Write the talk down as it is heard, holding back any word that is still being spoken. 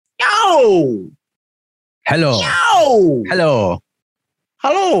Yo! Hello. Yo! Hello.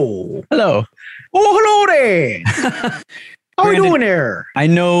 Hello. Hello. Oh, hello there. How are you doing there? I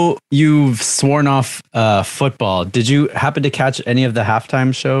know you've sworn off football. Did you happen to catch any of the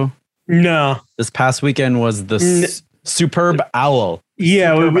halftime show? No. This past weekend was the Superb Owl.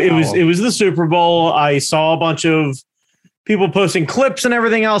 Yeah, Superb Owl. it was the Super Bowl. I saw a bunch of people posting clips and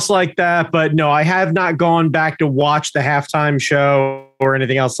everything else like that, but no, I have not gone back to watch the halftime show or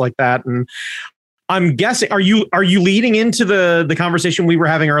anything else like that. And I'm guessing, are you leading into the conversation we were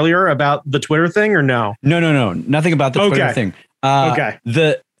having earlier about the Twitter thing or no? No. Nothing about the Twitter thing. Okay.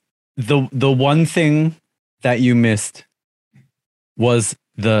 The one thing that you missed was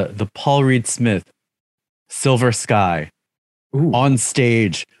the Paul Reed Smith Silver Sky on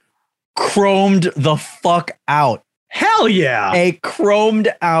stage, chromed the fuck out. Hell yeah. A chromed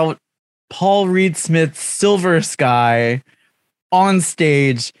out Paul Reed Smith Silver Sky on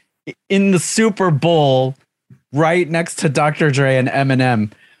stage in the Super Bowl right next to Dr. Dre and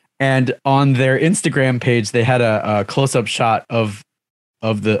Eminem. And on their Instagram page, they had a close-up shot of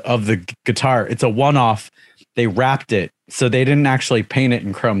the guitar. It's a one-off. They wrapped it, so they didn't actually paint it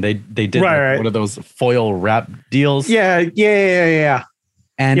in chrome. They did one of those foil wrap deals. Yeah.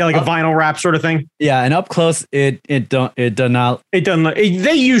 And like a vinyl wrap sort of thing. Yeah, and up close, it doesn't.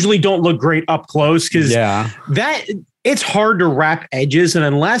 They usually don't look great up close because that it's hard to wrap edges, and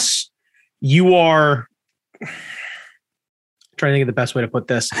unless you are trying to think of the best way to put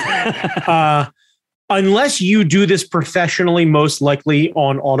this, unless you do this professionally, most likely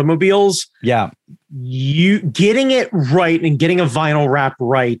on automobiles, you getting it right and getting a vinyl wrap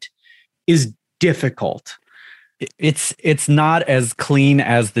right is difficult. It's not as clean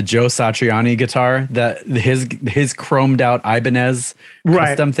as the Joe Satriani guitar, that his chromed out Ibanez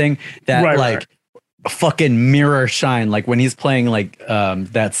custom thing that fucking mirror shine, like when he's playing like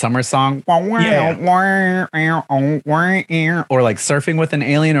that summer song or like Surfing with an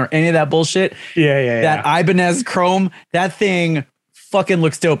Alien or any of that bullshit. That Ibanez chrome, that thing fucking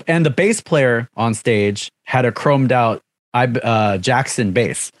looks dope. And the bass player on stage had a chromed out Jackson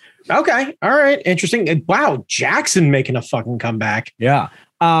bass. Okay. All right. Interesting. Wow. Jackson making a fucking comeback. Yeah.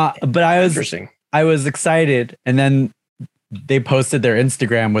 But I was excited, and then they posted their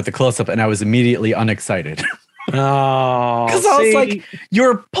Instagram with a close-up, and I was immediately unexcited. Oh, because I was like,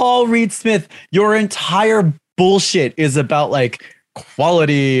 you're Paul Reed Smith. Your entire bullshit is about like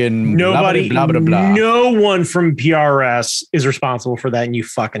quality and nobody, blah, blah, blah, blah. No one from PRS is responsible for that, and you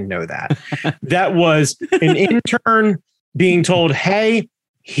fucking know that. That was an intern being told, hey,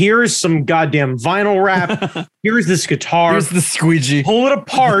 here's some goddamn vinyl wrap. Here's this guitar. Here's the squeegee. Pull it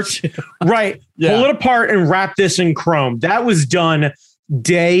apart. Right. Yeah. Pull it apart and wrap this in chrome. That was done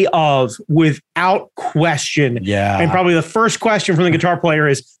day of without question. Yeah. And probably the first question from the guitar player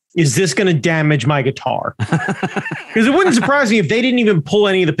is this going to damage my guitar? Because it wouldn't surprise me if they didn't even pull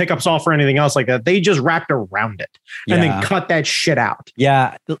any of the pickups off or anything else like that. They just wrapped around it and then cut that shit out.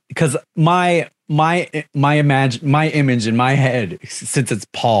 Yeah. Because my image in my head, since it's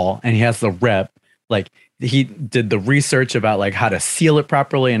Paul and he has the rep, like he did the research about like how to seal it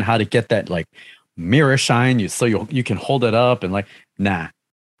properly and how to get that like mirror shine so you can hold it up and like nah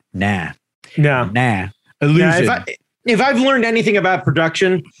illusion. Yeah, if I've learned anything about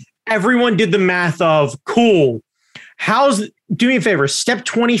production, everyone did the math of cool. Do me a favor, step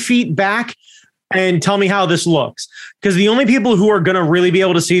 20 feet back and tell me how this looks, because the only people who are going to really be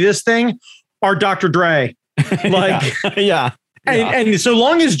able to see this thing are Dr. Dre. Like, And so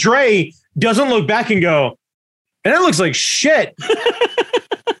long as Dre doesn't look back and go, and it looks like shit,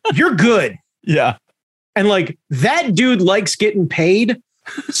 you're good. Yeah. And like that dude likes getting paid.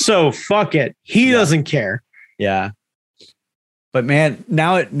 So fuck it. He doesn't care. Yeah. But man,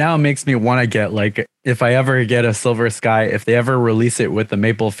 now it makes me want to get, like, if I ever get a Silver Sky, if they ever release it with the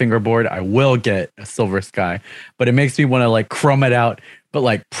maple fingerboard, I will get a Silver Sky. But it makes me want to like chrome it out, but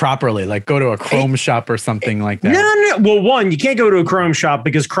like properly, like go to a chrome shop or something like that. No. Well, one, you can't go to a chrome shop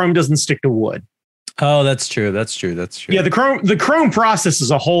because chrome doesn't stick to wood. Oh, that's true. Yeah, the chrome process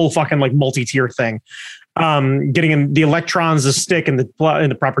is a whole fucking like multi-tier thing. Getting the electrons to stick in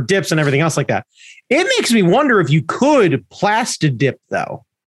the proper dips and everything else like that. It makes me wonder if you could plasti dip though.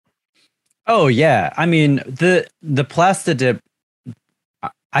 Oh yeah, I mean the plasti dip.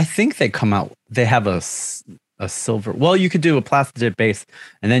 I think they have a silver. Well, you could do a plasti dip base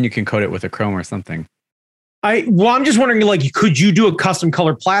and then you can coat it with a chrome or something. I'm just wondering, like, could you do a custom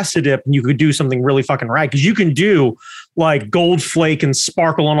color plasti dip and you could do something really fucking right? Because you can do like gold flake and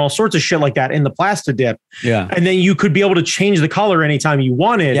sparkle and all sorts of shit like that in the plasti dip. Yeah. And then you could be able to change the color anytime you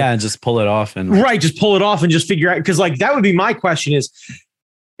wanted. Yeah. And just pull it off. Just pull it off and just figure out. Because like, that would be my question is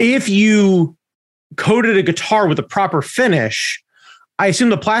if you coated a guitar with a proper finish, I assume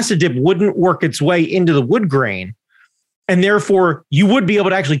the plastic dip wouldn't work its way into the wood grain. And therefore, you would be able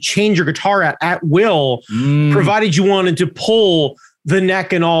to actually change your guitar at will, provided you wanted to pull the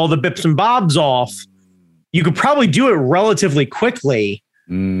neck and all the bips and bobs off. You could probably do it relatively quickly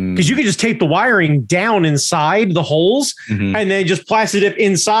because you could just tape the wiring down inside the holes and then just plastic dip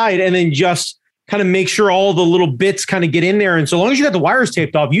inside and then just kind of make sure all the little bits kind of get in there. And so long as you got the wires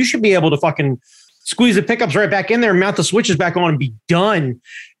taped off, you should be able to fucking squeeze the pickups right back in there, mount the switches back on and be done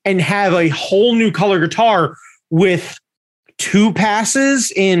and have a whole new color guitar with 2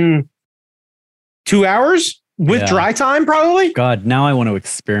 passes in 2 hours with dry time, probably. God, now I want to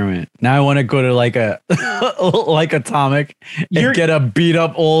experiment. Now I want to go to like a like Atomic and get a beat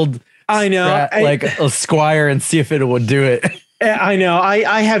up old like a Squire and see if it would do it. I know.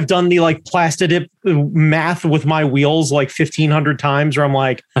 I have done the like plastic dip math with my wheels like 1,500 times where I'm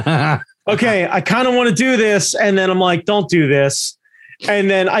like, okay, I kind of want to do this. And then I'm like, don't do this. And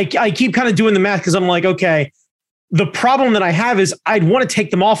then I keep kind of doing the math because I'm like, okay, the problem that I have is I'd want to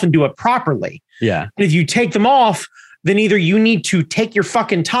take them off and do it properly. Yeah. And if you take them off, then either you need to take your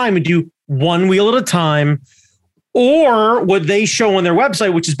fucking time and do one wheel at a time, or what they show on their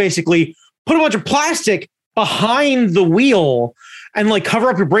website, which is basically put a bunch of plastic behind the wheel and like cover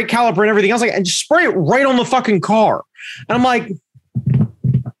up your brake caliper and everything else, like, and just spray it right on the fucking car. And I'm like,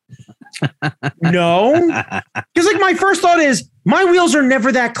 no, because like my first thought is my wheels are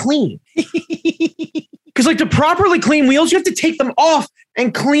never that clean. Because like to properly clean wheels, you have to take them off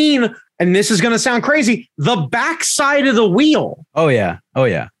and clean. And this is going to sound crazy, the back side of the wheel. Oh yeah.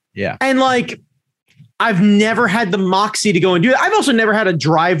 Yeah. And like, I've never had the moxie to go and do that. I've also never had a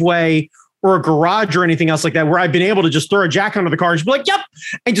driveway or a garage or anything else like that where I've been able to just throw a jack under the car and just be like, yep.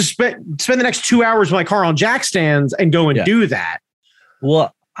 And just spend the next 2 hours with my car on jack stands and go and do that.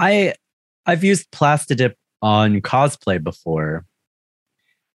 Well, I've used Plastidip on cosplay before,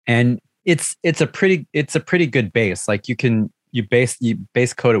 and it's a pretty good base. Like you base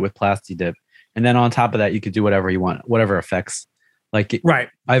coat it with Plastidip, and then on top of that you could do whatever you want, whatever effects. Like right.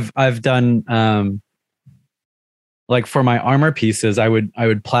 I've done like for my armor pieces, I would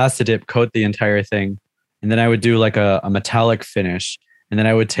Plastidip coat the entire thing, and then I would do like a metallic finish, and then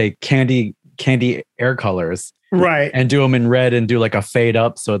I would take candy air colors, right, and do them in red and do like a fade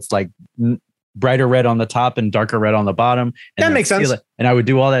up, so it's like brighter red on the top and darker red on the bottom. And that makes sense. And I would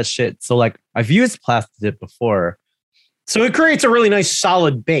do all that shit. So like I've used Plastidip before, so it creates a really nice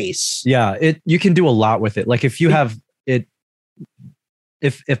solid base. Yeah, you can do a lot with it. Like if you have it,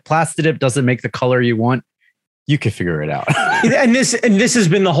 if Plastidip doesn't make the color you want, you can figure it out. and this has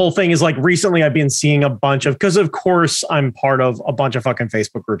been the whole thing is like recently I've been seeing a bunch of, because of course I'm part of a bunch of fucking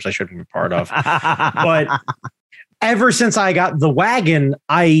Facebook groups I shouldn't be part of. But ever since I got the wagon,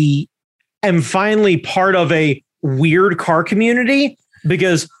 I am finally part of a weird car community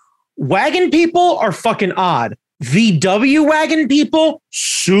because wagon people are fucking odd. VW wagon people,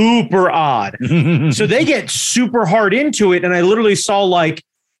 super odd. So they get super hard into it. And I literally saw like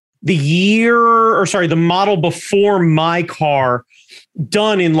the model before my car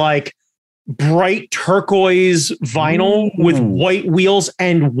done in like bright turquoise vinyl with white wheels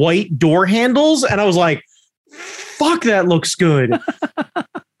and white door handles. And I was like, fuck, that looks good.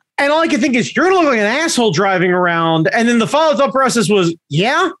 And all I could think is, you're going to look like an asshole driving around. And then the follow-up process was,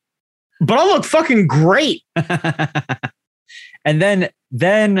 yeah, but I look fucking great. And then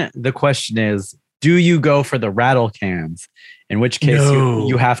the question is, do you go for the rattle cans? In which case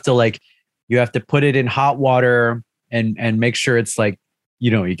you have to put it in hot water and make sure it's like,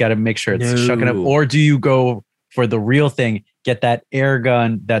 you got to make sure it's shucking up. Or do you go for the real thing? Get that air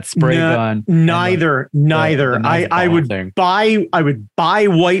gun, that spray gun. Neither. I would buy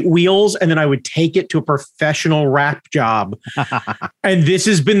white wheels and then I would take it to a professional wrap job. And this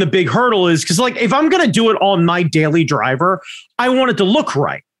has been the big hurdle is because like, if I'm going to do it on my daily driver, I want it to look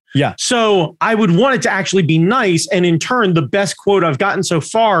right. Yeah. So I would want it to actually be nice. And in turn, the best quote I've gotten so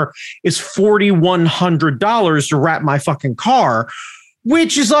far is $4,100 to wrap my fucking car,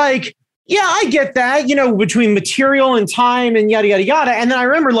 which is like, yeah, I get that, between material and time and yada, yada, yada. And then I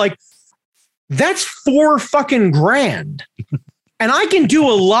remember like, that's $4 fucking grand. And I can do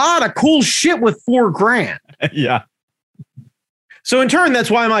a lot of cool shit with $4 grand. Yeah. So in turn,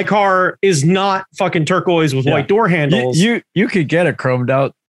 that's why my car is not fucking turquoise with white door handles. You could get a chromed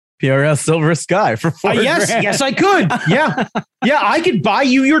out PRS Silver Sky for $4 grand. Yes, I could. Yeah. Yeah, I could buy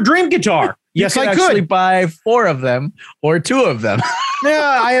you your dream guitar. Yes, you I could actually could. buy 4 of them or 2 of them.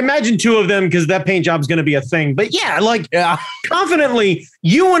 Yeah, I imagine 2 of them because that paint job's going to be a thing. But yeah, like Yeah. confidently,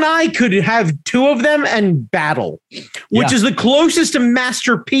 you and I could have 2 of them and battle, which is the closest to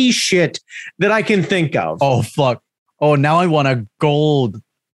masterpiece shit that I can think of. Oh, fuck. Oh, now I want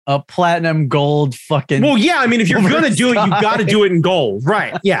a platinum gold fucking. Well, yeah, I mean, if you're going to do it, you've got to do it in gold.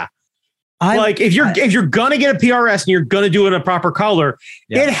 Right. Yeah. Like if you're going to get a PRS and you're going to do it in a proper color,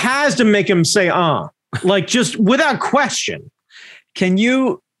 it has to make him say, like just without question. Can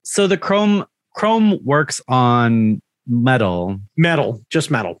you, so the chrome works on metal,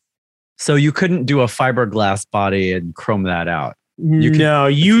 just metal. So you couldn't do a fiberglass body and chrome that out. You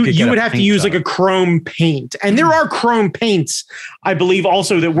would have to use like a chrome paint. And there are chrome paints, I believe,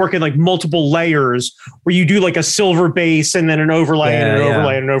 also that work in like multiple layers where you do like a silver base and then an overlay and an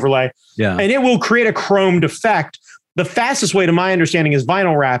overlay and an overlay. Yeah. And it will create a chromed effect. The fastest way, to my understanding, is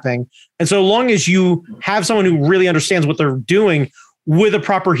vinyl wrapping. And so long as you have someone who really understands what they're doing with a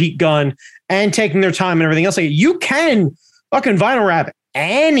proper heat gun and taking their time and everything else, like you can fucking vinyl wrap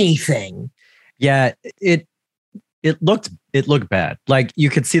anything. Yeah, it looked bad. Like you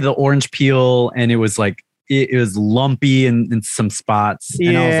could see the orange peel, and it was like it was lumpy in some spots.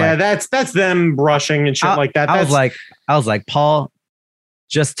 And I was like, that's them brushing and shit like that. I was like, Paul,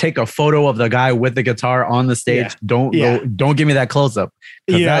 just take a photo of the guy with the guitar on the stage. Don't give me that close up.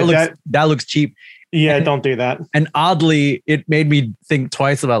 Yeah, that looks cheap. Yeah, don't do that. And oddly, it made me think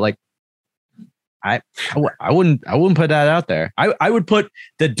twice about like, I wouldn't put that out there. I would put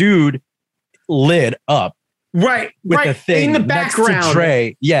the dude lid up. Right. With the thing in the background. Next to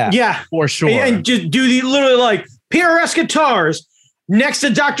Dre. Yeah. For sure. And just do the literally like PRS guitars next to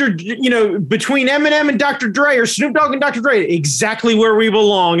between Eminem and Dr. Dre, or Snoop Dogg and Dr. Dre, exactly where we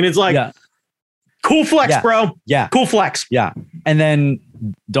belong. And it's like, cool flex, bro. Yeah. Cool flex. Yeah. And then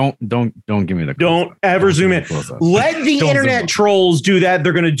don't give me the don't ever zoom in. Let the internet trolls do that.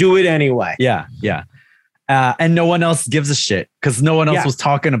 They're going to do it anyway. Yeah. Yeah. And no one else gives a shit because no one else was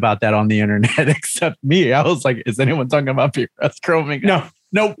talking about that on the internet except me. I was like, is anyone talking about PRS chroming?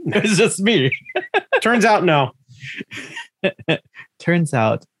 Nope. It's just me. Turns out, no. Turns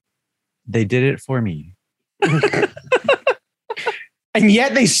out they did it for me. And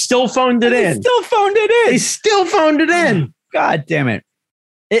yet they still phoned it in. They still phoned it in. God damn it.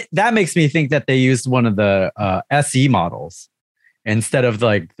 That makes me think that they used one of the SE models instead of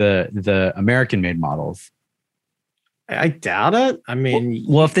like the American made models. I doubt it. I mean,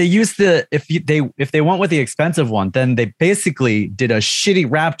 well, if they use if they went with the expensive one, then they basically did a shitty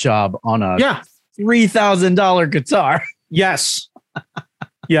wrap job on a $3,000 guitar. Yes.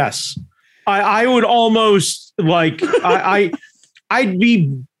 Yes. I would almost like, I'd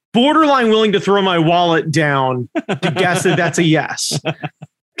be borderline willing to throw my wallet down to guess that that's a yes.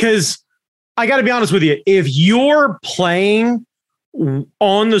 Because I got to be honest with you. If you're playing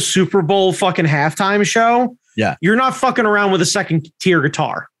on the Super Bowl fucking halftime show, you're not fucking around with a second tier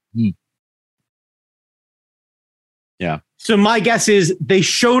guitar. Yeah. So my guess is they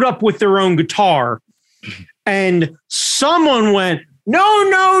showed up with their own guitar and someone went, no,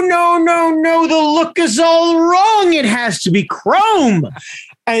 the look is all wrong. It has to be chrome.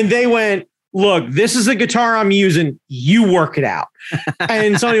 And they went, look, this is the guitar I'm using. You work it out.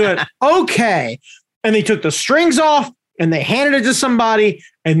 And somebody went, okay. And they took the strings off and they handed it to somebody,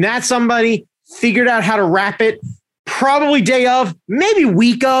 and that somebody figured out how to wrap it probably day of, maybe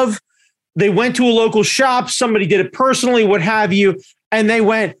week of. They went to a local shop. Somebody did it personally, what have you. And they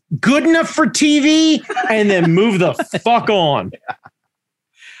went, good enough for TV, and then move the fuck on.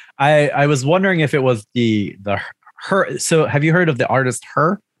 I was wondering if it was the her. So have you heard of the artist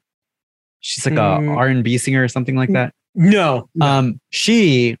Her? She's like a R&B singer or something like that. No.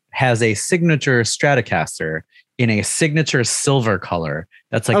 She has a signature Stratocaster in a signature silver color.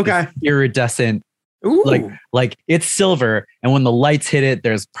 That's like this iridescent. Ooh. Like it's silver, and when the lights hit it,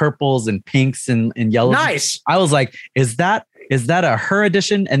 there's purples and pinks and yellows. Nice. I was like, is that a Her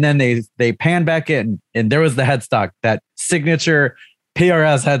edition? And then they pan back in, and there was the headstock, that signature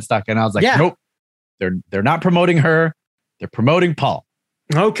PRS headstock, and I was like, nope, they're not promoting Her, they're promoting Paul.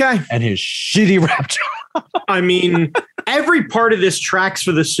 Okay. And his shitty rap job. I mean, every part of this tracks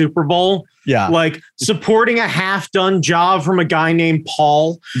for the Super Bowl. Yeah. Like supporting a half-done job from a guy named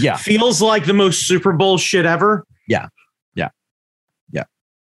Paul. Yeah. Feels like the most Super Bowl shit ever. Yeah. Yeah. Yeah.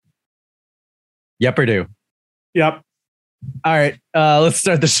 Yep or do. Yep. All right. Let's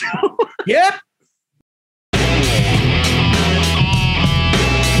start the show. Yep.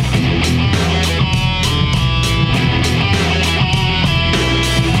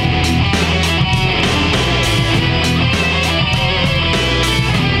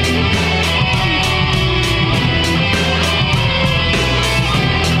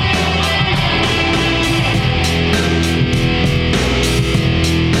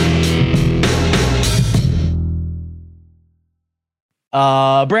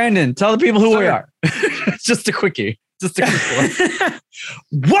 Brandon, tell the people who we are. Just a quickie. Just a quick one.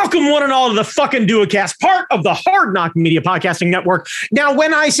 Welcome, one and all, to the fucking Duocast, part of the Hard Knock Media Podcasting Network. Now,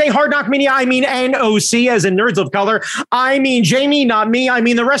 when I say Hard Knock Media, I mean NOC, as in Nerds of Color. I mean Jamie, not me. I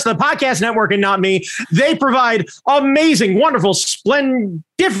mean the rest of the podcast network and not me. They provide amazing, wonderful,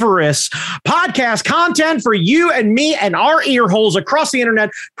 splendiferous podcast content for you and me and our ear holes across the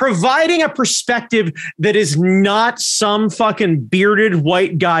internet, providing a perspective that is not some fucking bearded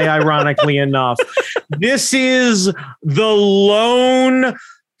white guy, ironically enough. This is the lone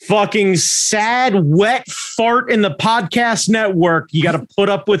fucking sad, wet fart in the podcast network. You got to put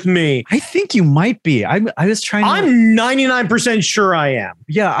up with me. I think you might be. I was trying. I'm 99% sure I am.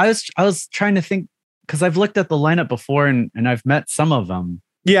 Yeah, I was trying to think because I've looked at the lineup before and I've met some of them.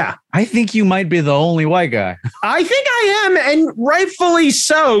 Yeah, I think you might be the only white guy. I think I am, and rightfully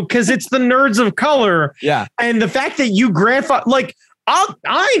so, because it's the Nerds of Color. Yeah, and the fact that you grandfather, like,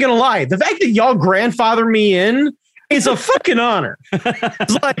 I ain't gonna lie, the fact that y'all grandfather me in is a fucking honor.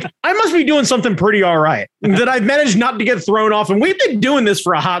 It's like, I must be doing something pretty all right that I've managed not to get thrown off. And we've been doing this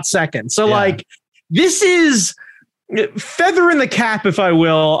for a hot second. So like, this is feather in the cap, if I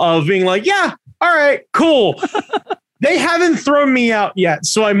will, of being like, yeah, all right, cool. They haven't thrown me out yet.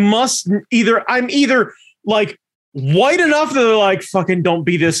 So I'm either like white enough that they're like, fucking don't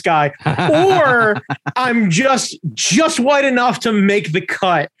be this guy. Or I'm just white enough to make the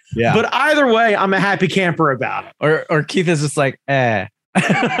cut. Yeah. But either way, I'm a happy camper about it. Or Keith is just like, eh.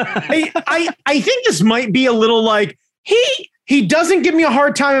 I think this might be a little like he doesn't give me a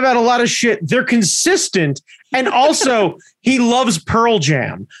hard time about a lot of shit. They're consistent, and also he loves Pearl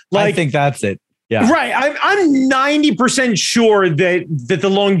Jam. Like, I think that's it. Yeah. Right. I'm 90% sure that the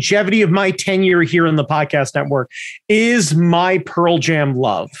longevity of my tenure here in the podcast network is my Pearl Jam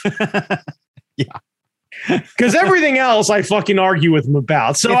love. Yeah. Because everything else I fucking argue with him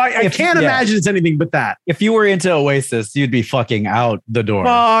about. So I can't imagine it's anything but that. If you were into Oasis, you'd be fucking out the door.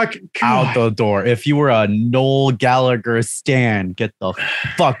 Fuck. Out the door. If you were a Noel Gallagher stan, get the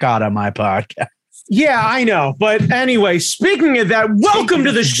fuck out of my podcast. Yeah, I know. But anyway, speaking of that, welcome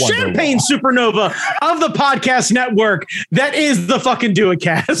to the champagne supernova of the podcast network that is the fucking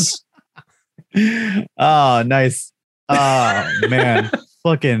Duocast. Oh, nice. Oh, man.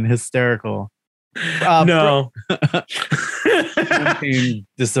 Fucking hysterical. No.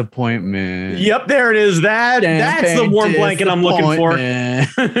 Disappointment. Yep, there it is. That's the warm blanket I'm looking for.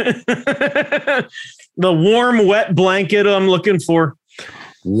 The warm, wet blanket I'm looking for.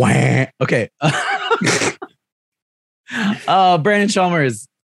 Wah. Okay. Brandon Chalmers.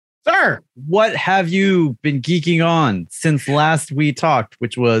 Sir, what have you been geeking on since last we talked,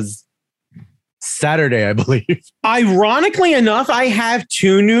 which was Saturday, I believe? Ironically enough, I have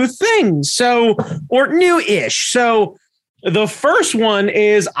two new things. Or new-ish. So the first one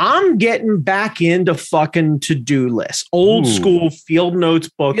is I'm getting back into fucking to-do lists. Old school Field Notes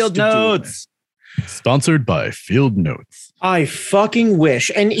books. Field Notes. Sponsored by Field Notes. I fucking wish.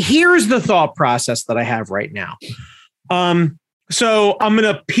 And here's the thought process that I have right now. So I'm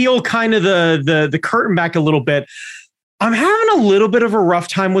going to peel kind of the curtain back a little bit. I'm having a little bit of a rough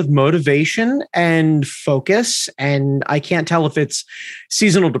time with motivation and focus. And I can't tell if it's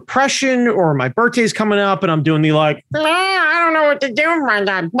seasonal depression or my birthday's coming up and I'm doing the like, I don't know what to do right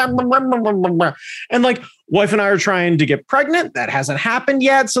now. And like, wife and I are trying to get pregnant. That hasn't happened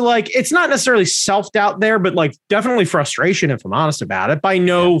yet. So like, it's not necessarily self-doubt there, but like definitely frustration, if I'm honest about it, by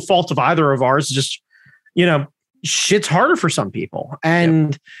no fault of either of ours. Just, shit's harder for some people.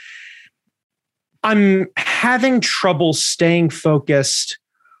 And I'm having trouble staying focused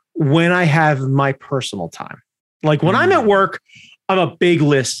when I have my personal time. Like when I'm at work, I'm a big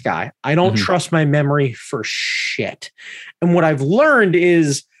list guy. I don't trust my memory for shit. And what I've learned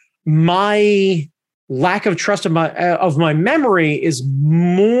is my lack of trust of my memory is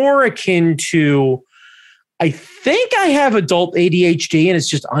more akin to, I think I have adult ADHD and it's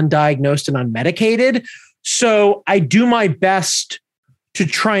just undiagnosed and unmedicated. So I do my best to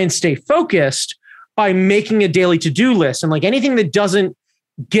try and stay focused by making a daily to-do list. And like anything that doesn't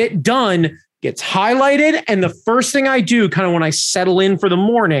get done gets highlighted. And the first thing I do kind of when I settle in for the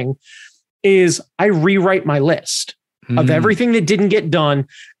morning is I rewrite my list of everything that didn't get done.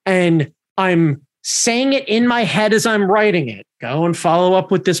 And I'm saying it in my head as I'm writing it. Go and follow up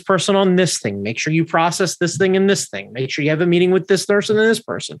with this person on this thing. Make sure you process this thing and this thing. Make sure you have a meeting with this person and this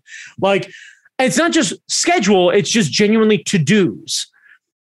person. Like, it's not just schedule. It's just genuinely to-dos.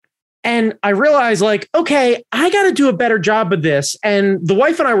 And I realized like, okay, I got to do a better job of this. And the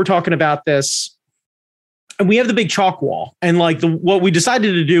wife and I were talking about this and we have the big chalk wall. And like what we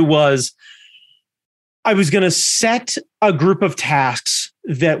decided to do was I was going to set a group of tasks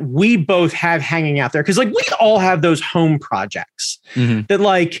that we both have hanging out there. Cause like we all have those home projects that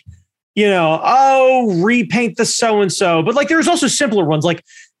like, repaint the so-and-so, but like, there's also simpler ones like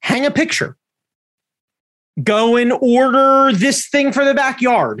hang a picture, go and order this thing for the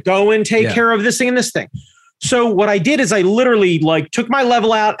backyard, go and take care of this thing and this thing. So what I did is I literally like took my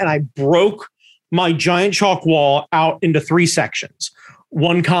level out and I broke my giant chalk wall out into 3 sections.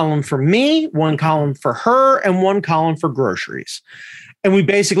 One column for me, one column for her, and one column for groceries. And we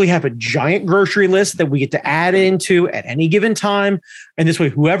basically have a giant grocery list that we get to add into at any given time. And this way,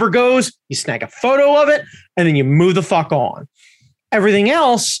 whoever goes, you snag a photo of it, and then you move the fuck on. Everything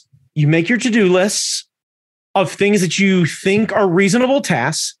else, you make your to-do lists of things that you think are reasonable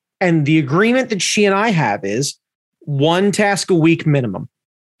tasks. And the agreement that she and I have is 1 task a week minimum.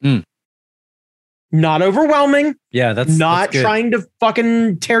 Not overwhelming. Yeah, that's not trying to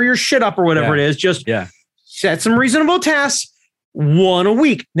fucking tear your shit up or whatever it is. Just set some reasonable tasks, 1 a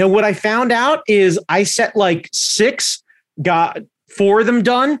week. Now, what I found out is I set like 6, got 4 of them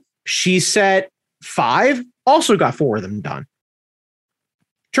done. She set 5, also got 4 of them done.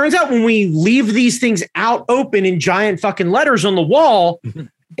 Turns out when we leave these things out open in giant fucking letters on the wall,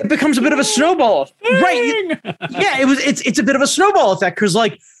 it becomes a bit of a snowball. Right. Yeah, it's a bit of a snowball effect because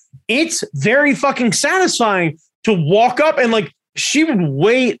like, it's very fucking satisfying to walk up and like she would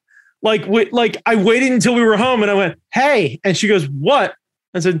wait, like I waited until we were home and I went, hey, and she goes, what?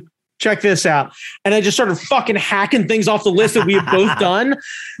 I said, check this out. And I just started fucking hacking things off the list that we had both done.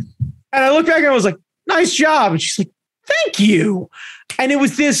 And I looked back and I was like, nice job. And she's like, thank you. And it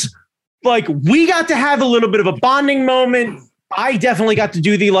was this, like, we got to have a little bit of a bonding moment. I definitely got to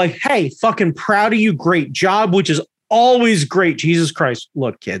do the like, hey, fucking proud of you. Great job, which is always great. Jesus Christ.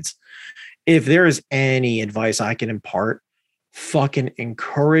 Look, kids, if there is any advice I can impart, fucking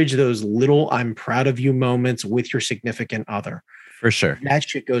encourage those little I'm proud of you moments with your significant other. For sure. That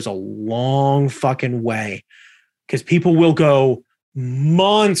shit goes a long fucking way because people will go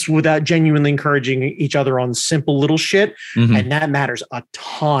months without genuinely encouraging each other on simple little shit. And that matters a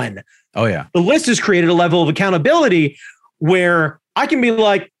ton. Oh, yeah. The list has created a level of accountability where I can be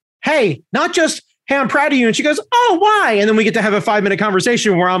like, hey, not just, hey, I'm proud of you. And she goes, oh, why? And then we get to have a 5-minute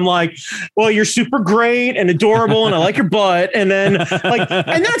conversation where I'm like, well, you're super great and adorable and I like your butt. And then like,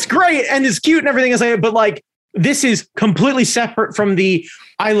 and that's great. And it's cute and everything is like, but like, this is completely separate from the,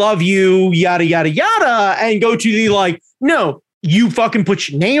 I love you, yada, yada, yada. And go to the like, no, you fucking put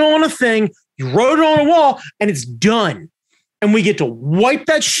your name on a thing. You wrote it on a wall and it's done. And we get to wipe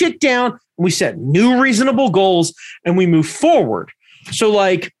that shit down. And we set new reasonable goals and we move forward. So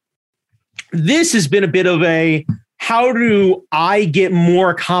like, this has been a bit of a, how do I get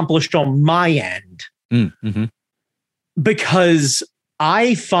more accomplished on my end? Because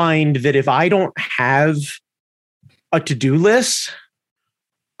I find that if I don't have a to-do list,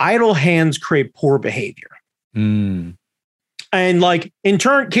 idle hands create poor behavior. And like in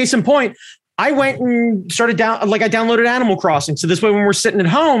turn, case in point, I went and started I downloaded Animal Crossing. So this way, when we're sitting at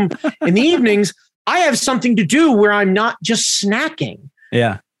home in the evenings, I have something to do where I'm not just snacking.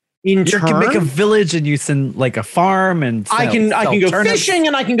 Yeah. You can make a village and you send like a farm and I can go fishing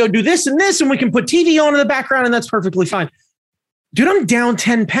and I can go do this and this and we can put TV on in the background and that's perfectly fine. Dude, I'm down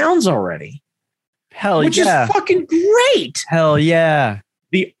 10 pounds already. Which is fucking great. Hell yeah.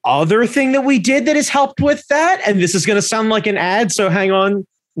 The other thing that we did that has helped with that, and this is going to sound like an ad, so hang on.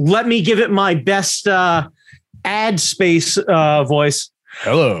 Let me give it my best ad space voice.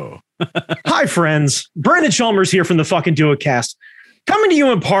 Hello. Hi, friends. Brandon Chalmers here from the fucking Do It Cast. Coming to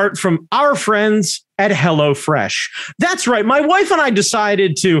you in part from our friends at HelloFresh. That's right. My wife and I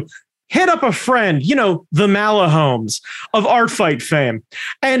decided to hit up a friend, the Malahomes of Art Fight fame.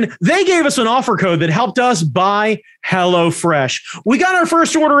 And they gave us an offer code that helped us buy HelloFresh. We got our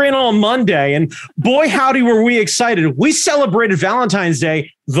first order in on Monday, and boy, howdy, were we excited. We celebrated Valentine's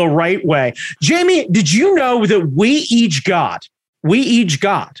Day the right way. Jamie, did you know that we each got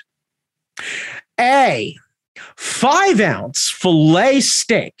a 5-ounce filet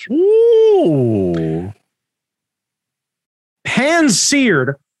steak. Ooh.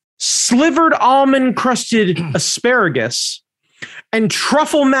 Pan-seared, slivered almond-crusted asparagus, and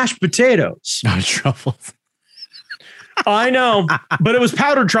truffle mashed potatoes. No truffles. I know, but it was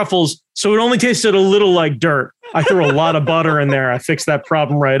powdered truffles, so it only tasted a little like dirt. I threw a lot of butter in there. I fixed that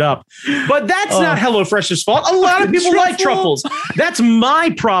problem right up. But that's not HelloFresh's fault. A lot of people like truffles. That's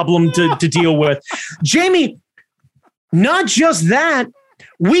my problem to deal with. Jamie, not just that,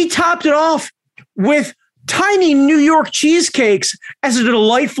 we topped it off with tiny New York cheesecakes as a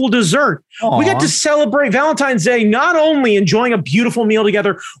delightful dessert. Aw. We got to celebrate Valentine's Day, not only enjoying a beautiful meal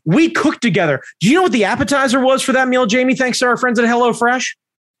together, we cooked together. Do you know what the appetizer was for that meal, Jamie? Thanks to our friends at HelloFresh.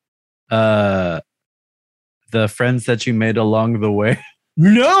 The friends that you made along the way.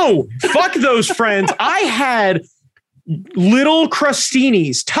 No, fuck those friends. I had little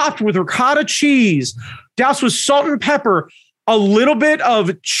crostinis topped with ricotta cheese, doused with salt and pepper, a little bit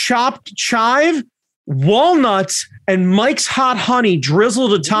of chopped chive, walnuts, and Mike's Hot Honey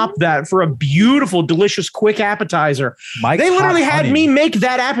drizzled atop that for a beautiful, delicious, quick appetizer. Mike's They literally Hot had Honey. me make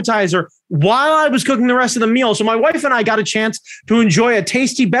that appetizer while I was cooking the rest of the meal. So my wife and I got a chance to enjoy a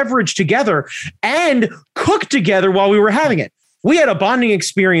tasty beverage together and cook together while we were having it. We had a bonding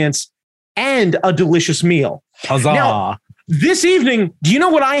experience and a delicious meal. Huzzah. Now, this evening, do you know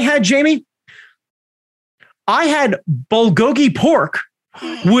what I had, Jamie? I had bulgogi pork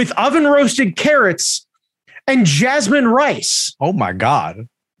with oven roasted carrots and jasmine rice. Oh my God.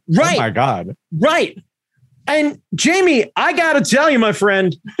 Right. Oh my God. Right. And Jamie, I got to tell you, my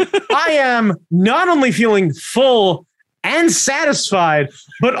friend, I am not only feeling full and satisfied,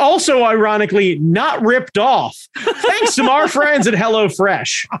 but also ironically not ripped off. Thanks to our friends at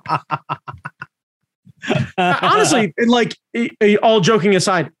HelloFresh. Honestly, like all joking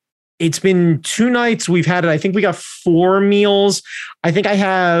aside, it's been 2 nights. We've had it. I think we got 4 meals. I think I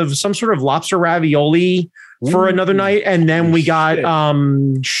have some sort of lobster ravioli for another night. And then we got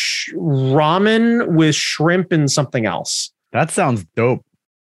ramen with shrimp and something else. That sounds dope.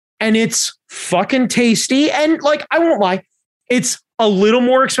 And it's fucking tasty. And like, I won't lie, it's a little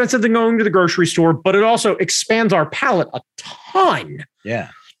more expensive than going to the grocery store, but it also expands our palate a ton. Yeah.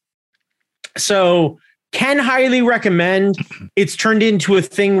 So can highly recommend. It's turned into a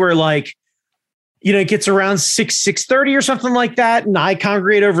thing where like, you know, it gets around 6:30 or something like that. And I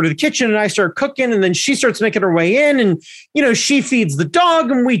congregate over to the kitchen and I start cooking, and then she starts making her way in, and, you know, she feeds the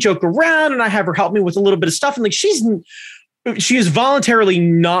dog and we joke around and I have her help me with a little bit of stuff. And like, she is voluntarily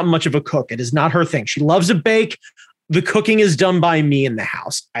not much of a cook. It is not her thing. She loves to bake. The cooking is done by me in the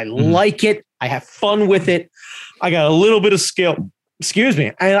house. I like it. I have fun with it. I got a little bit of skill. Excuse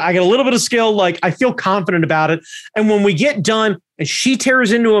me. I got a little bit of skill. Like, I feel confident about it. And when we get done and she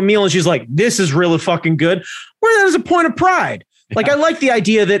tears into a meal and she's like, this is really fucking good, well, that is a point of pride. Like, I like the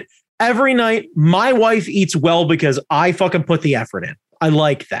idea that every night my wife eats well because I fucking put the effort in. I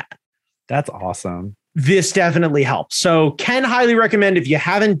like that. That's awesome. This definitely helps. So can highly recommend if you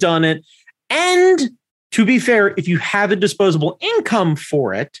haven't done it. And to be fair, if you have a disposable income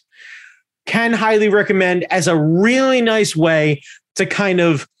for it, can highly recommend as a really nice way to kind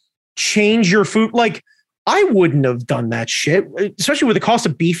of change your food. Like, I wouldn't have done that shit, especially with the cost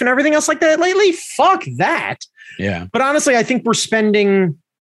of beef and everything else like that lately. Fuck that. Yeah. But honestly, I think we're spending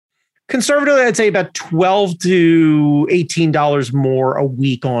conservatively, I'd say about $12 to $18 more a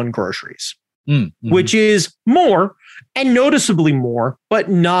week on groceries, which is more and noticeably more, but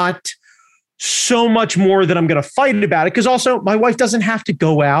not so much more that I'm going to fight about it. Because also my wife doesn't have to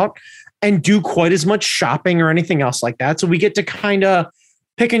go out and do quite as much shopping or anything else like that. So we get to kind of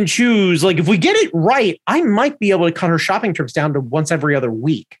pick and choose. Like, if we get it right, I might be able to cut her shopping trips down to once every other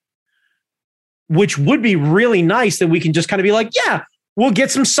week, which would be really nice, that we can just kind of be like, yeah, we'll get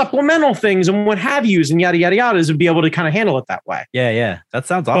some supplemental things and what have yous and yada, yada, yada, and be able to kind of handle it that way. Yeah. Yeah. That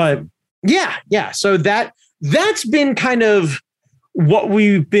sounds awesome. But yeah. So that's been kind of what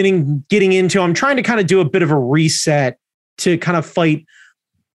we've been getting into. I'm trying to kind of do a bit of a reset to kind of fight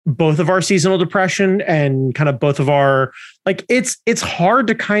both of our seasonal depression and kind of both of our, like, it's hard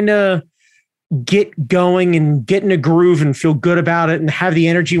to kind of get going and get in a groove and feel good about it and have the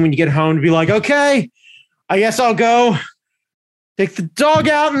energy when you get home to be like, okay, I guess I'll go take the dog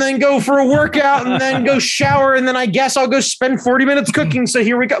out and then go for a workout and then go shower. And then I guess I'll go spend 40 minutes cooking. So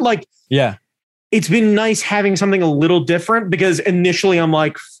here we go. Like, yeah. It's been nice having something a little different, because initially I'm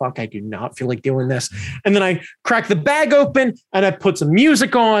like, fuck, I do not feel like doing this. And then I crack the bag open and I put some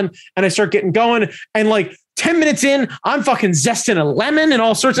music on and I start getting going. And like 10 minutes in, I'm fucking zesting a lemon and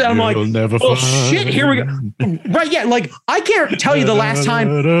all sorts of, I'm like, oh shit, here we go. Right. Yeah. Like, I can't tell you the last time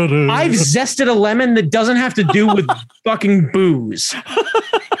I've zested a lemon that doesn't have to do with fucking booze.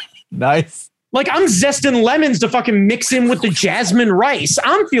 Nice. Like, I'm zesting lemons to fucking mix in with the jasmine rice.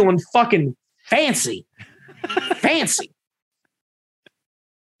 I'm feeling fucking fancy.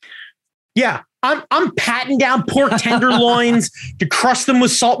 Yeah, I'm patting down pork tenderloins to crust them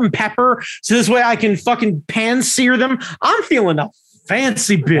with salt and pepper, so this way I can fucking pan sear them. I'm feeling a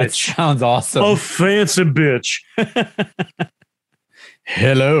fancy bitch. That sounds awesome. A fancy bitch.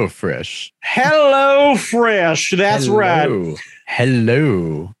 Hello, Fresh. Hello, Fresh. That's right.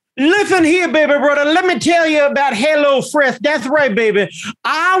 Hello. Listen here, baby brother. Let me tell you about Hello Fresh. That's right, baby.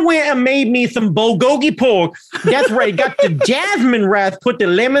 I went and made me some bulgogi pork. That's right. Got the jasmine rice, put the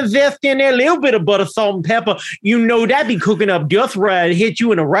lemon zest in there, a little bit of butter, salt, and pepper. You know that be cooking up just right. Hit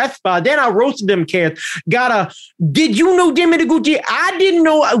you in the right spot. Then I roasted them carrots. Did you know, Jimmy the Gucci? I didn't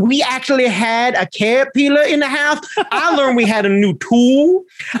know we actually had a carrot peeler in the house. I learned we had a new tool.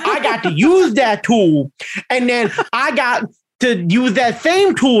 I got to use that tool. And then I got to use that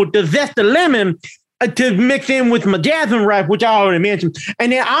same tool to zest the lemon to mix in with my jasmine rice, which I already mentioned.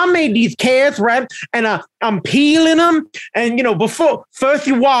 And then I made these carrots, right? And I'm peeling them. And, first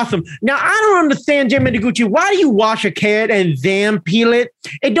you wash them. Now, I don't understand, Jimmy Deguchi, why do you wash a carrot and then peel it?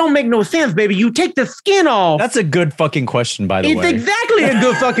 It don't make no sense, baby. You take the skin off. That's a good fucking question, by the way. It's exactly a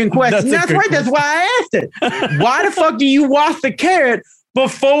good fucking question. That's right. That's why I asked it. Why the fuck do you wash the carrot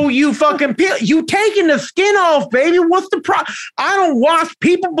before you fucking peel? You taking the skin off, baby. What's the problem? I don't wash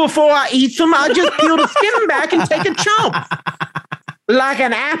people before I eat them. I just peel the skin back and take a chunk. Like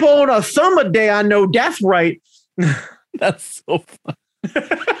an apple on a summer day. I know that's right. That's so fun.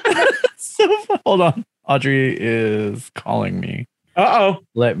 So fun. Hold on. Audrey is calling me. Uh-oh.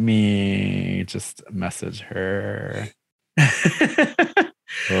 Let me just message her.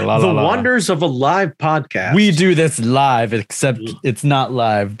 The wonders of a live podcast. We do this live, except it's not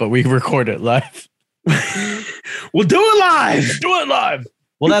live, but we record it live. We'll do it live. Do it live.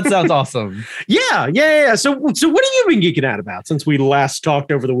 Well, that sounds awesome. Yeah. So what have you been geeking out about since we last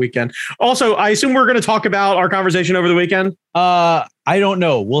talked over the weekend? Also, I assume we're going to talk about our conversation over the weekend. I don't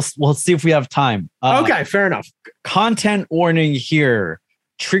know. We'll see if we have time. Okay, fair enough. Content warning here.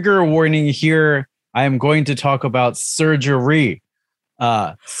 Trigger warning here. I am going to talk about surgery.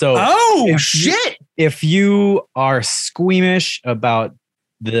 If you are squeamish about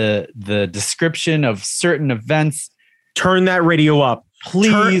the description of certain events, turn that radio up.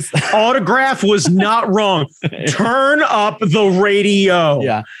 Please. Autograph was not wrong. Turn up the radio.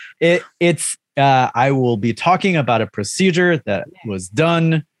 Yeah. I will be talking about a procedure that was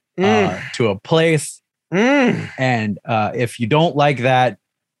done to a place. And if you don't like that,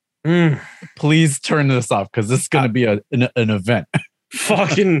 please turn this off, because this is going to be an event.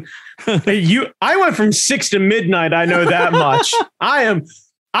 Fucking I went from 6 to midnight. I know that much.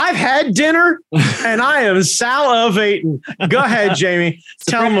 I've had dinner and I am salivating. Go ahead, Jamie.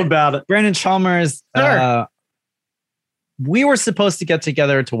 Tell them about it. Brandon Chalmers. We were supposed to get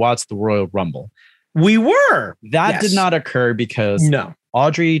together to watch the Royal Rumble. We were. That did not occur because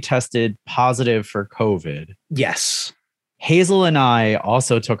Audrey tested positive for COVID. Yes. Hazel and I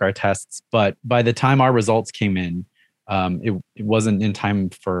also took our tests, but by the time our results came in, it wasn't in time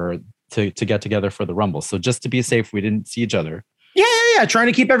to get together for the Rumble. So just to be safe, we didn't see each other. Yeah. Trying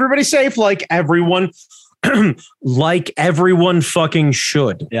to keep everybody safe, like everyone fucking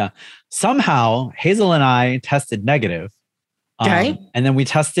should. Yeah. Somehow Hazel and I tested negative. Okay. And then we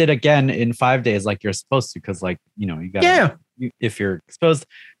tested again in 5 days, like you're supposed to, because you got if you're exposed,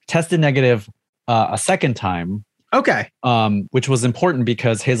 tested negative a second time. Okay. Which was important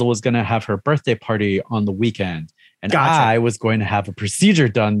because Hazel was going to have her birthday party on the weekend, and I was going to have a procedure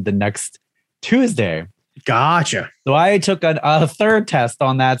done the next Tuesday. Gotcha. So I took a third test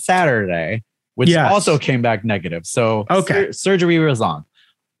on that Saturday, which also came back negative. So surgery was on.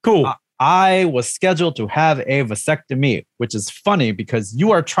 Cool. I was scheduled to have a vasectomy, which is funny because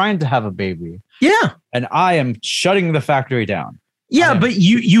you are trying to have a baby. Yeah. And I am shutting the factory down. Yeah, but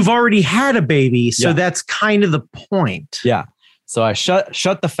you've already had a baby, so that's kind of the point. Yeah. So I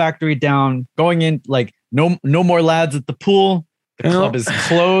shut the factory down, going in like no more lads at the pool. The club is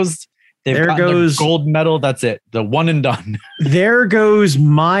closed. There goes gold medal. That's it. The one and done. There goes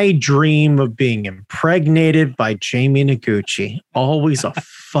my dream of being impregnated by Jamie Noguchi. Always a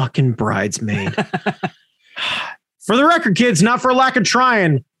fucking bridesmaid. For the record, kids, not for lack of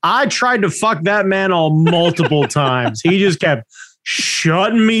trying. I tried to fuck that man on multiple times. He just kept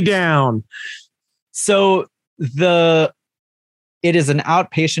shutting me down. So it is an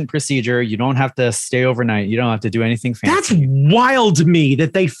outpatient procedure. You don't have to stay overnight. You don't have to do anything fancy. That's wild to me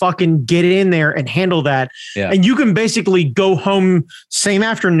that they fucking get in there and handle that. Yeah. And you can basically go home same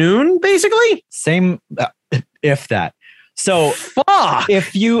afternoon, basically? Same, if that. So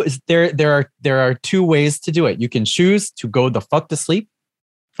if you, there are two ways to do it. You can choose to go the fuck to sleep.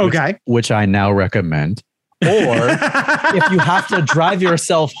 Okay. Which I now recommend. Or if you have to drive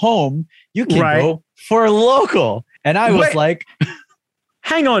yourself home, you can go for local. And I was like,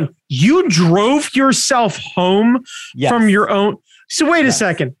 hang on, you drove yourself home from your own. So wait a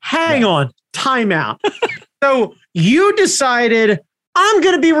second. Hang on. Time out. So you decided I'm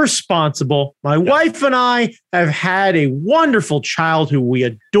going to be responsible. My wife and I have had a wonderful child who we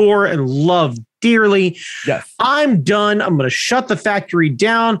adore and love dearly. Yes. I'm done. I'm going to shut the factory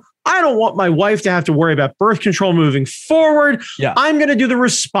down. I don't want my wife to have to worry about birth control moving forward. Yeah. I'm going to do the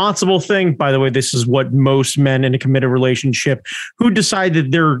responsible thing. By the way, this is what most men in a committed relationship who decide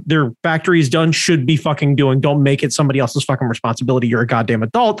that their factory is done should be fucking doing. Don't make it somebody else's fucking responsibility. You're a goddamn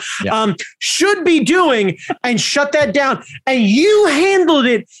adult. Yeah. Should be doing and shut that down. And you handled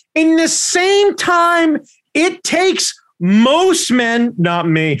it in the same time it takes most men, not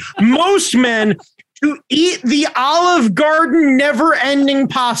me, most men to eat the Olive Garden never-ending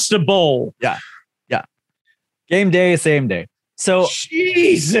pasta bowl. Yeah. Game day, same day. So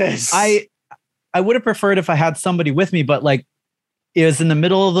Jesus. I would have preferred if I had somebody with me, but like it was in the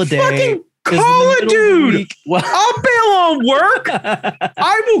middle of the day. Fucking call a dude. Well, I'll bail on work.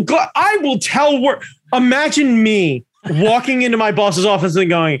 I will tell work. Imagine me walking into my boss's office and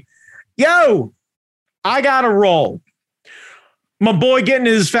going, yo, I got to roll. My boy getting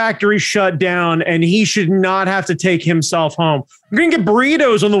his factory shut down, and he should not have to take himself home. I'm going to get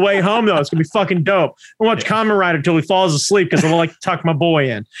burritos on the way home, though. It's going to be fucking dope. I watch Kamen Rider until he falls asleep because I like to tuck my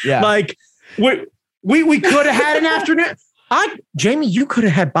boy in. Yeah. Like, we could have had an afternoon. Jamie, you could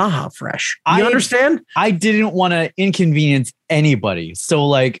have had Baja Fresh. You understand? I didn't want to inconvenience anybody. So,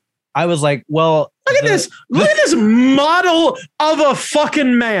 like, I was like, well, Look at this model of a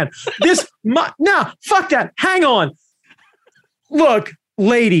fucking man. No, fuck that. Hang on. Look,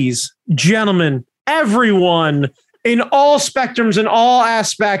 ladies, gentlemen, everyone in all spectrums and all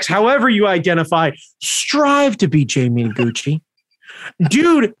aspects, however you identify, strive to be Jamie Noguchi.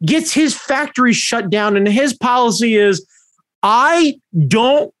 Dude gets his factory shut down, and his policy is, I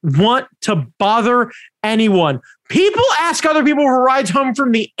don't want to bother anyone. People ask other people for rides home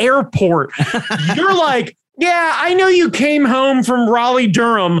from the airport. You're like, yeah, I know you came home from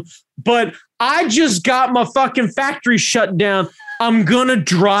Raleigh-Durham, but I just got my fucking factory shut down. I'm going to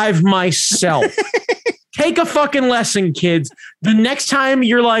drive myself. Take a fucking lesson, kids. The next time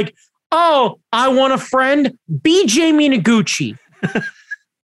you're like, oh, I want a friend, be Jamie Noguchi.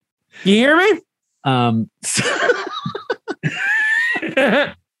 You hear me?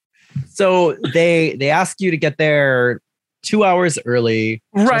 So they ask you to get there 2 hours early.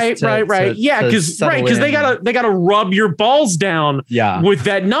 Right. Yeah, because they gotta rub your balls down with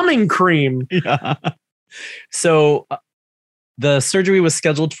that numbing cream. Yeah. So the surgery was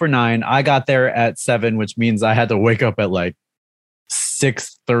scheduled for 9. I got there at 7, which means I had to wake up at like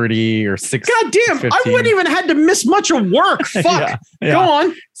 6:30 or 6. God damn, I wouldn't even had to miss much of work. Fuck. Yeah. Go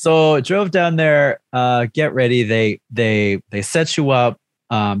on. So drove down there, get ready. They set you up.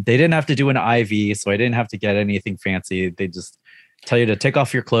 They didn't have to do an IV, so I didn't have to get anything fancy. They just tell you to take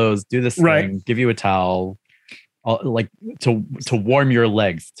off your clothes, do this thing, give you a towel, like to warm your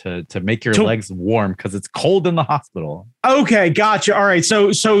legs, to make your legs warm because it's cold in the hospital. Okay, gotcha. All right,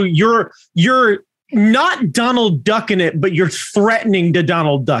 so you're not Donald Ducking it, but you're threatening to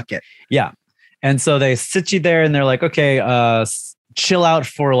Donald Duck it. Yeah, and so they sit you there, and they're like, okay, chill out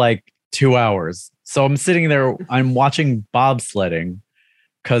for like 2 hours. So I'm sitting there, I'm watching bobsledding.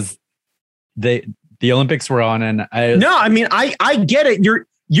 Because the Olympics were on, and I get it.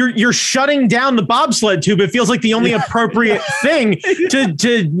 You're shutting down the bobsled tube. It feels like the only appropriate thing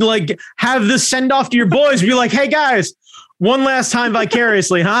to like have the send off to your boys. Be like, hey guys, one last time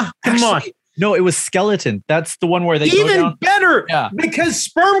vicariously, huh? Come on. No, it was skeleton. That's the one where they even go down. Better, because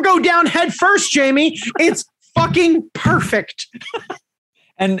sperm go down head first, Jamie. It's fucking perfect.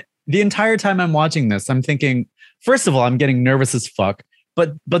 And the entire time I'm watching this, I'm thinking, first of all, I'm getting nervous as fuck.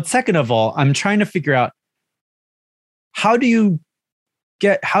 But second of all, I'm trying to figure out how do you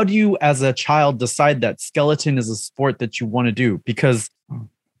as a child decide that skeleton is a sport that you want to do? Because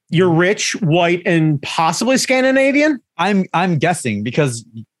you're rich, white, and possibly Scandinavian. I'm guessing because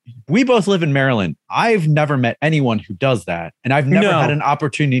we both live in Maryland. I've never met anyone who does that, and I've never had an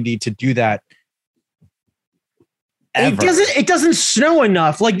opportunity to do that. Ever. It doesn't snow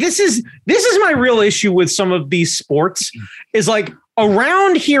enough. Like this is my real issue with some of these sports is like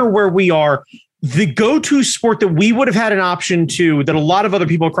around here where we are, the go-to sport that we would have had an option to that a lot of other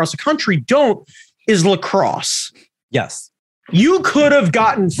people across the country don't is lacrosse. Yes. You could have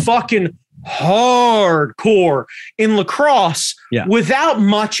gotten fucking hardcore in lacrosse without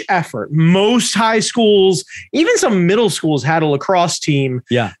much effort. Most high schools, even some middle schools had a lacrosse team,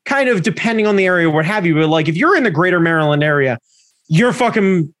 kind of depending on the area, what have you. But like if you're in the greater Maryland area,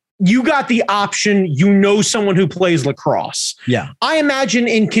 you got the option, someone who plays lacrosse. Yeah. I imagine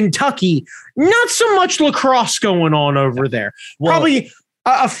in Kentucky, not so much lacrosse going on over there. Well, probably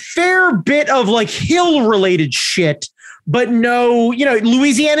a fair bit of like hill related shit, but no,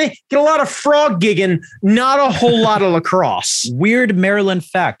 Louisiana get a lot of frog gigging, not a whole lot of lacrosse. Weird Maryland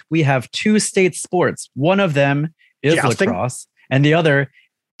fact. We have 2 state sports. One of them is jousting. Lacrosse and the other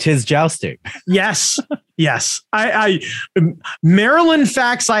tis jousting. Yes. I Maryland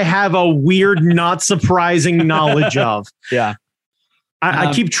facts I have a weird, not surprising knowledge of. Yeah.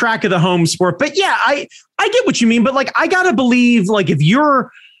 I keep track of the home sport, but yeah, I get what you mean. But like, I gotta believe, like, if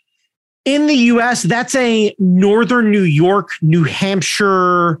you're in the US, that's a northern New York, New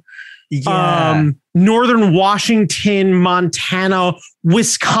Hampshire, northern Washington, Montana,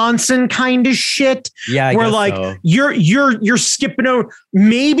 Wisconsin kind of shit. Yeah, where like so. you're skipping over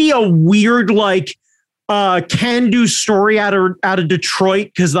maybe a weird like can-do story out of Detroit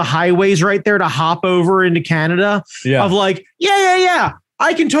because the highway's right there to hop over into Canada. Yeah. Of like, yeah.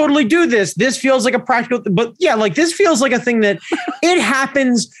 I can totally do this. This feels like a practical, but yeah, like this feels like a thing that it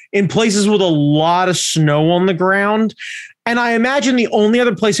happens in places with a lot of snow on the ground. And I imagine the only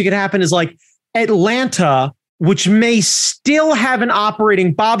other place it could happen is like Atlanta, which may still have an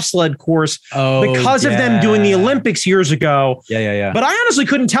operating bobsled course because of them doing the Olympics years ago. Yeah. But I honestly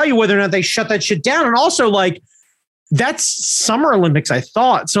couldn't tell you whether or not they shut that shit down. And also, like, that's Summer Olympics, I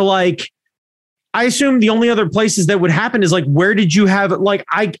thought. So, like, I assume the only other places that would happen is like, where did you have it? Like,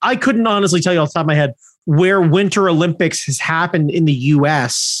 I couldn't honestly tell you off the top of my head where Winter Olympics has happened in the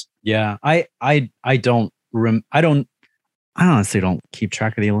US. Yeah, I honestly don't keep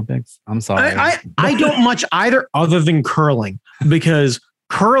track of the Olympics. I'm sorry. I don't much either, other than curling, because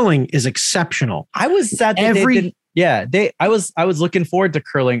curling is exceptional. I was sad that they didn't. Yeah, I was looking forward to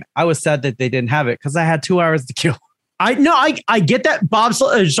curling. I was sad that they didn't have it because I had 2 hours to kill. I get that.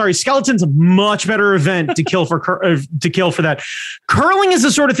 Skeleton's a much better event to kill for that. Curling is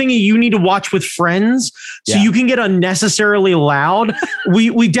the sort of thing you need to watch with friends, so you can get unnecessarily loud. We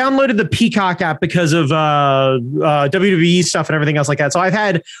downloaded the Peacock app because of WWE stuff and everything else like that. So I've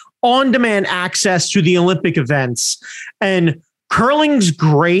had on-demand access to the Olympic events, and curling's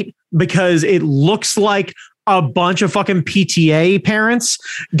great because it looks like a bunch of fucking PTA parents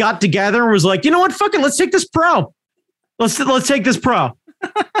got together and was like, you know what, fucking let's take this pro. Let's take this pro.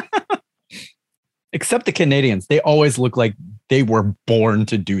 Except the Canadians. They always look like they were born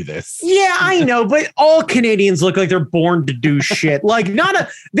to do this. Yeah, I know, but all Canadians look like they're born to do shit. Like I'm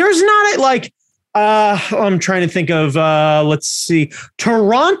trying to think of let's see.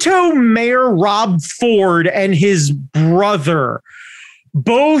 Toronto Mayor Rob Ford and his brother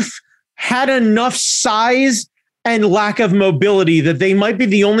both had enough size and lack of mobility that they might be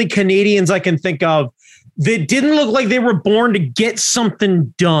the only Canadians I can think of that didn't look like they were born to get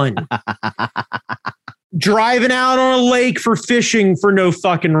something done. Driving out on a lake for fishing for no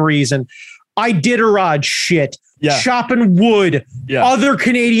fucking reason. Iditarod shit. Yeah. Chopping wood. Yeah. Other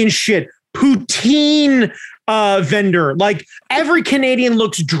Canadian shit. Poutine vendor. Like, every Canadian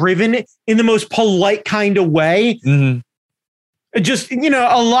looks driven in the most polite kind of way. Mm-hmm. Just,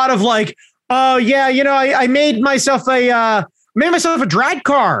 a lot of like, oh yeah, I made myself a drag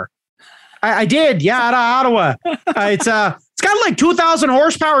car. I did, out of Ottawa. It's got like 2,000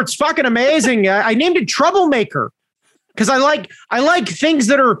 horsepower. It's fucking amazing. I named it Troublemaker because I like things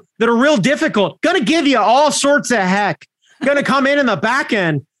that are real difficult. Gonna give you all sorts of heck. Gonna come in the back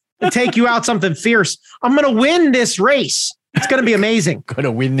end and take you out something fierce. I'm gonna win this race. It's gonna be amazing.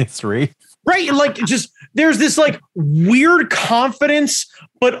 Gonna win this race, right? Like, just there's this like weird confidence,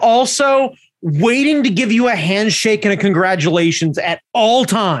 but also waiting to give you a handshake and a congratulations at all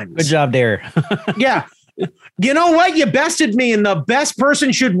times. Good job there. Yeah. You know what? You bested me, and the best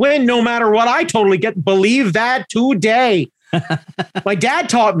person should win no matter what. I totally believe that today. My dad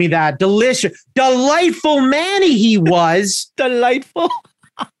taught me that. Delightful Manny he was. Delightful.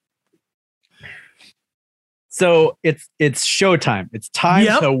 So it's showtime. It's time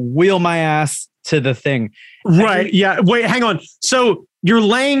to wheel my ass to the thing. Right. Yeah. Wait, hang on. So you're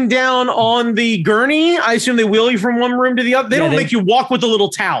laying down on the gurney. I assume they wheel you from one room to the other. They don't make you walk with a little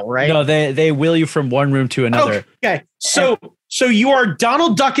towel, right? No, they wheel you from one room to another. Okay. So you are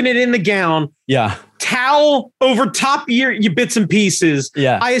Donald Ducking it in the gown. Yeah. Towel over top your bits and pieces.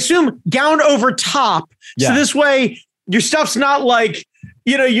 Yeah. I assume gown over top. Yeah. So this way your stuff's not like,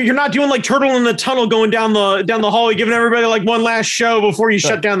 you're not doing like Turtle in the Tunnel going down the hallway, giving everybody like one last show before you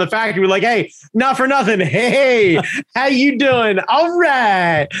shut down the factory. We're like, hey, not for nothing. Hey, how you doing? All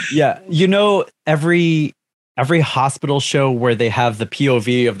right. Yeah. Every hospital show where they have the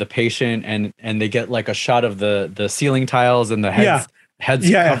POV of the patient and they get like a shot of the ceiling tiles and the heads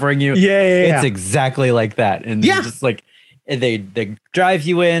covering you. Yeah. It's exactly like that. And just like they drive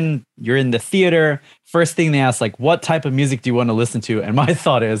you in, you're in the theater. First thing they ask, like, what type of music do you want to listen to? And my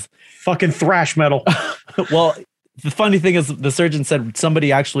thought is fucking thrash metal. Well, the funny thing is, the surgeon said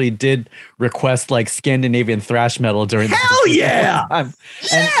somebody actually did request like Scandinavian thrash metal during. Hell yeah! Time.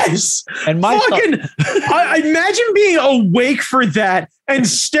 Yes. And my fucking, I imagine being awake for that and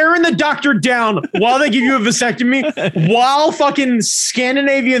staring the doctor down while they give you a vasectomy, while fucking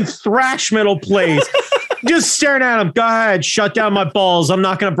Scandinavian thrash metal plays. Just staring at him. Go ahead, shut down my balls. I'm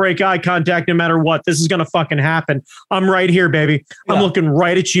not going to break eye contact no matter what. This is going to fucking happen. I'm right here, baby. I'm looking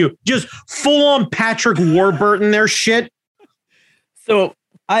right at you. Just full on Patrick Warburton there shit. So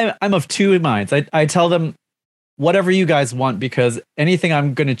I'm of two minds. I tell them whatever you guys want, because anything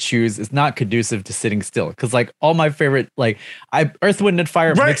I'm going to choose is not conducive to sitting still. Because like all my favorite, like Earth, Wind and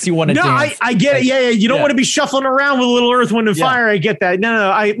Fire makes you want to dance. I get it. Yeah. You don't want to be shuffling around with a little Earth, Wind and Fire. I get that. No.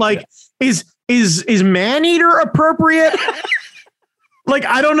 I like Is Maneater appropriate? Like,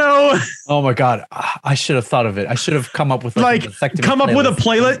 I don't know. Oh my God. I should have thought of it. I should have come up with with a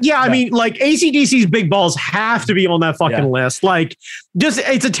playlist. Yeah. I mean, like AC/DC's Big Balls have to be on that fucking list. Like, just,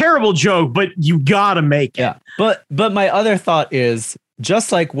 it's a terrible joke, but you gotta make it. Yeah. But my other thought is,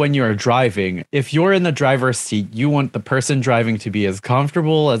 just like when you're driving, if you're in the driver's seat, you want the person driving to be as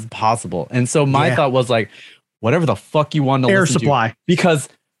comfortable as possible. And so my thought was like, whatever the fuck you want to air listen supply. To, because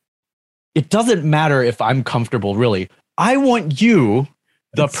it doesn't matter if I'm comfortable, really. I want you,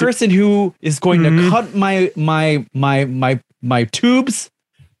 the person who is going to cut my tubes,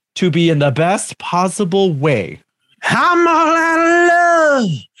 to be in the best possible way. I'm all out of love.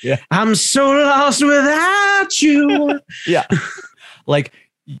 Yeah. I'm so lost without you. Yeah. Like,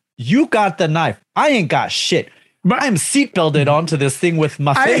 you got the knife. I ain't got shit. But I'm seatbelted onto this thing with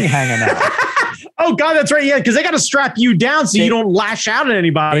my thing hanging out. Oh God, that's right. Yeah, because they got to strap you down so you don't lash out at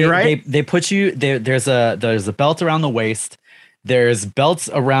anybody, right? They put you there. There's a belt around the waist. There's belts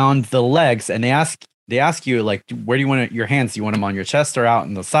around the legs, and they ask you like, where do you want your hands? Do you want them on your chest or out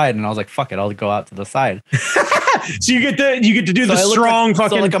on the side? And I was like, fuck it, I'll go out to the side. So you get to do the strong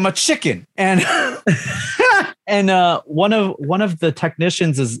fucking. So like I'm a chicken, and and one of the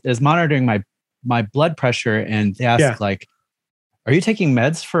technicians is monitoring my blood pressure, and they ask like, are you taking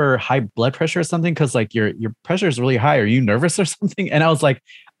meds for high blood pressure or something? Because like your pressure is really high. Are you nervous or something? And I was like,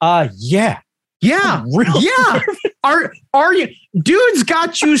 yeah. Really? Yeah. Are you? Dude's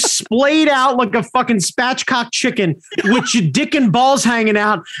got you splayed out like a fucking spatchcock chicken with your dick and balls hanging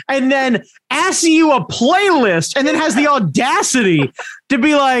out, and then asks you a playlist, and then has the audacity to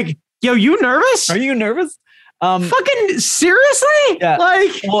be like, yo, you nervous? Are you nervous? Fucking seriously? Yeah.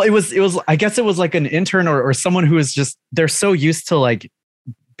 Like, well, it was, I guess it was like an intern or someone who is just, they're so used to like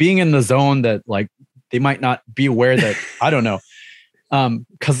being in the zone that like they might not be aware that, I don't know.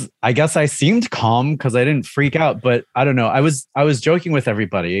 Cause I guess I seemed calm cause I didn't freak out, but I don't know. I was joking with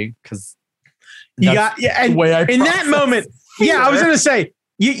everybody cause you got, and in that moment, I was going to say,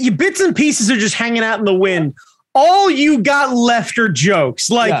 you bits and pieces are just hanging out in the wind. All you got left are jokes.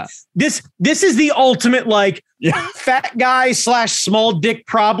 Like this is the ultimate like fat guy / small dick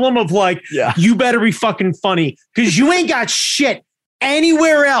problem of like, you better be fucking funny because you ain't got shit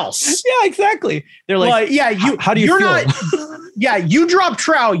anywhere else. Yeah, exactly. They're like, how do you feel? You drop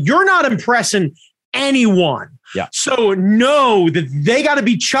trow. You're not impressing anyone. Yeah. So know that they got to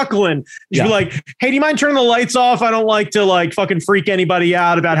be chuckling. Just be like, hey, do you mind turning the lights off? I don't like to like fucking freak anybody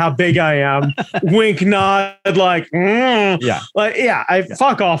out about how big I am. Wink, nod, like,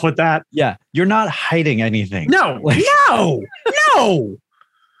 fuck off with that. Yeah. You're not hiding anything. No, no.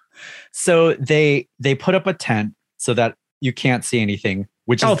 So they put up a tent so that you can't see anything,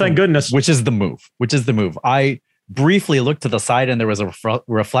 which is thank goodness. Which is the move. I briefly looked to the side and there was a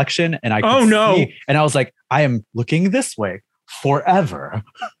reflection and I could see, and I was like, I am looking this way forever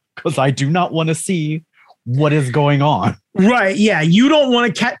because I do not want to see what is going on. Right. Yeah. You don't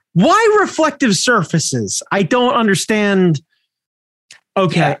want to why reflective surfaces? I don't understand.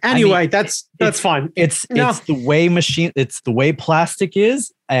 Okay. Yeah, anyway, I mean, that's fine. It's the way plastic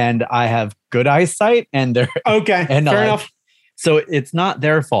is, and I have good eyesight, and they're okay. And fair enough. So it's not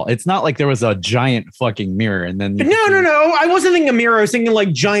their fault. It's not like there was a giant fucking mirror and then... No. I wasn't thinking a mirror. I was thinking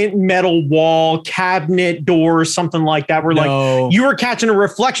like giant metal wall, cabinet door, something like that. Where like you were catching a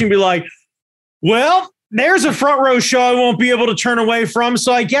reflection, be like, well, there's a front row show I won't be able to turn away from.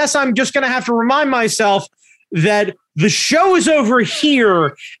 So I guess I'm just going to have to remind myself that the show is over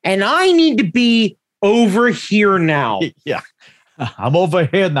here and I need to be over here now. Yeah. I'm over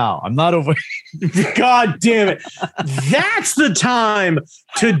here now. I'm not over here. God damn it. That's the time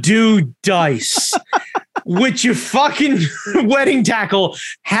to do dice with your fucking wedding tackle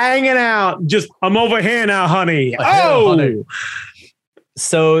hanging out. Just, I'm over here now, honey. Honey.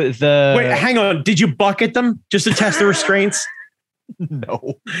 So wait, hang on. Did you bucket them just to test the restraints?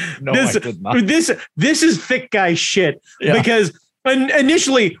 No, this, I did not. This is thick guy shit Yeah. because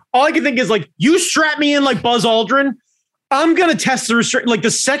initially all I could think is like, you strap me in like Buzz Aldrin, I'm going to test the restraint. Like the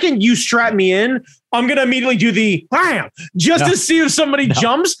second you strap me in, I'm going to immediately do the bam just to see if somebody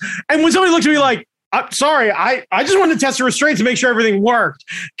jumps. And when somebody looks at me like, I'm sorry, I just wanted to test the restraint to make sure everything worked.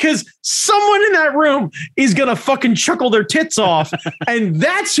 Because someone in that room is going to fucking chuckle their tits off. And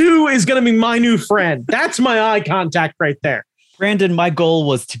that's who is going to be my new friend. That's my eye contact right there. Brandon, my goal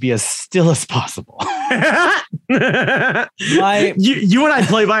was to be as still as possible. You and I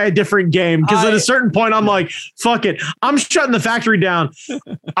play by a different game because at a certain point I'm like, fuck it, I'm shutting the factory down.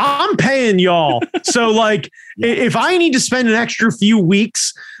 I'm paying y'all. So like, if I need to spend an extra few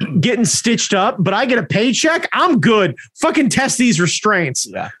weeks getting stitched up, but I get a paycheck, I'm good. Fucking test these restraints.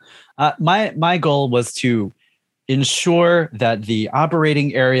 Yeah. My goal was to ensure that the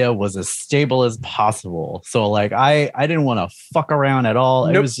operating area was as stable as possible. So like I didn't want to fuck around at all.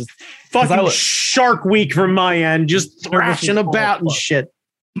 Nope. It was just fucking Shark Week from my end, just thrashing about and shit.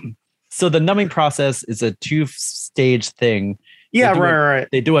 So the numbing process is a 2-stage thing. Yeah, right.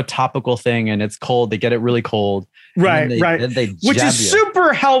 They do a topical thing and it's cold. They get it really cold. Right. Which is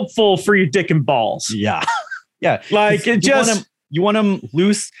super helpful for your dick and balls. Yeah. Yeah. Like it just... You want them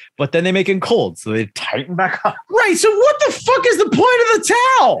loose, but then they make it cold, so they tighten back up. Right. So what the fuck is the point of the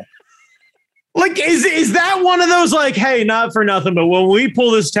towel? Like, is that one of those like, hey, not for nothing, but when we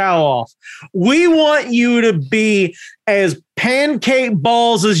pull this towel off, we want you to be as pancake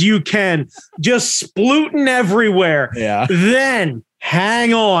balls as you can, just splooting everywhere. Yeah. Then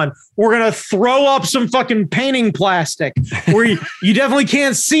hang on. We're going to throw up some fucking painting plastic where you definitely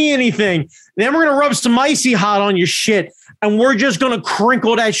can't see anything. Then we're going to rub some icy hot on your shit. And we're just going to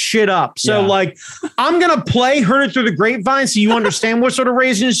crinkle that shit up. So like, I'm going to play Heard It Through the Grapevine so you understand what sort of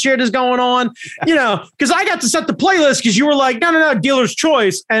raisin shit is going on. You know, because I got to set the playlist because you were like, no, dealer's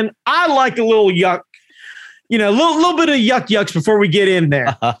choice. And I like a little yuck, you know, a little bit of yucks before we get in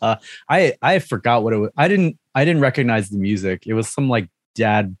there. I forgot what it was. I didn't recognize the music. It was some like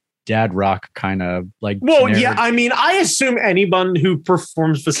dad rock kind of like. Well, generic. Yeah, I mean, I assume anyone who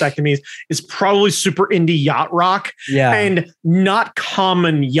performs vasectomies is probably super into yacht rock. Yeah, and not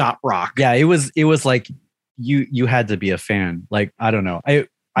common yacht rock. Yeah, it was like you had to be a fan. Like I don't know, I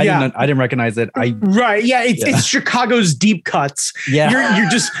didn't recognize it. Right, yeah, it's Chicago's deep cuts. Yeah, you're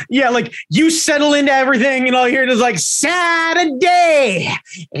just like you settle into everything, and all you hear is like Saturday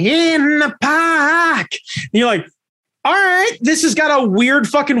in the park. And you're like, all right, this has got a weird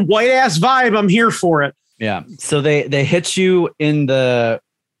fucking white ass vibe. I'm here for it. Yeah. So they hit you in the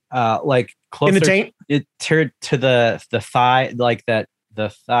like closer in the taint to the thigh, like that the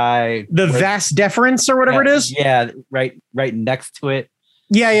thigh, the vas deferens or whatever it is. Yeah, right next to it.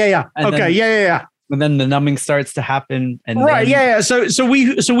 Yeah. And okay. Yeah. And then the numbing starts to happen. And right. Yeah. So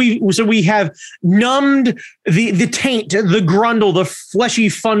we have numbed the taint, the grundle, the fleshy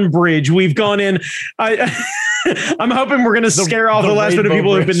fun bridge. We've gone in. I'm hoping we're going to scare off the last bit of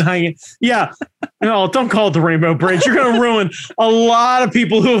people who've been hanging. Yeah. No, don't call it the Rainbow Bridge. You're going to ruin a lot of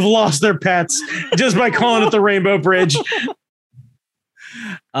people who have lost their pets just by calling it the Rainbow Bridge.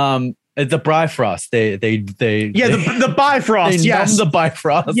 The Bifrost. They the Bifrost. Yes, the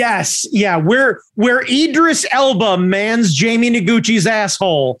Bifrost. Yes, yeah. Where Idris Elba mans Jamie Noguchi's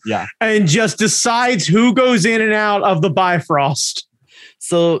asshole. Yeah, and just decides who goes in and out of the Bifrost.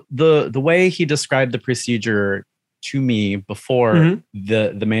 So the way he described the procedure to me before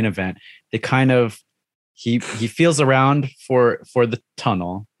the main event, they kind of he feels around for the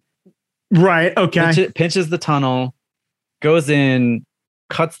tunnel. Right. Okay. Pinches the tunnel, goes in,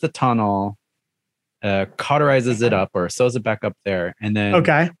 cuts the tunnel, cauterizes it up or sews it back up there, and then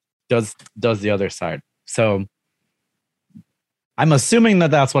does the other side. So I'm assuming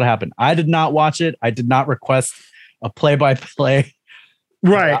that that's what happened. I did not watch it. I did not request a play-by-play.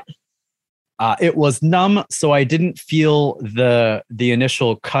 Right. It was numb, so I didn't feel the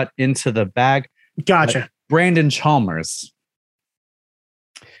initial cut into the bag. Gotcha. Brandon Chalmers.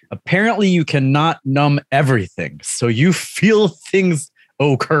 Apparently, you cannot numb everything, so you feel things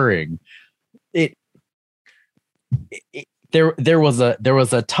occurring. There was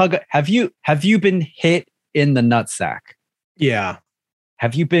a tug. Have you been hit in the nutsack? Yeah.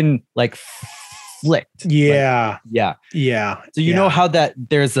 Have you been like flicked? Yeah. So you know how that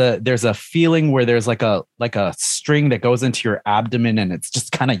there's a feeling where there's like a string that goes into your abdomen and it's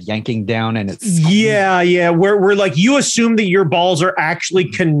just kind of yanking down and it's where like you assume that your balls are actually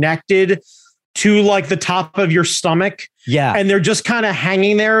connected to like the top of your stomach. Yeah. And they're just kind of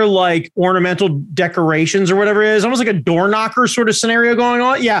hanging there like ornamental decorations or whatever it is, almost like a door knocker sort of scenario going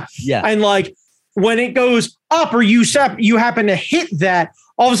on. Yeah. Yeah. And like when it goes up or you happen to hit that,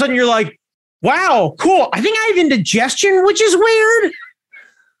 all of a sudden you're like, wow, cool. I think I have indigestion, which is weird.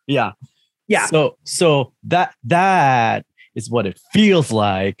 Yeah. Yeah. So that is what it feels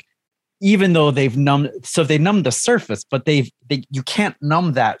like, even though they numbed the surface, but you can't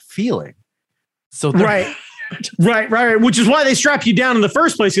numb that feeling. So right. Which is why they strap you down in the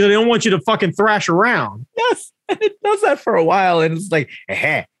first place, because they don't want you to fucking thrash around. Yes. And it does that for a while. And it's like,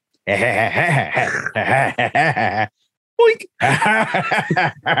 boink.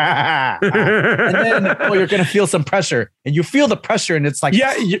 And then you're gonna feel some pressure, and you feel the pressure, and it's like,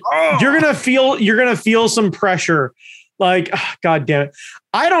 yeah, you're gonna feel some pressure. Like, oh, God damn it.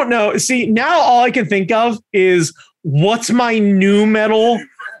 I don't know. See, now all I can think of is what's my new metal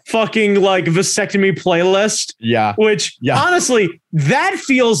fucking like vasectomy playlist. Yeah. Which honestly, that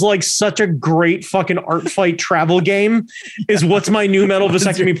feels like such a great fucking art fight travel game. Is what's my new metal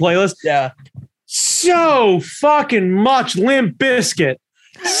vasectomy playlist? Yeah. So fucking much Limp Bizkit.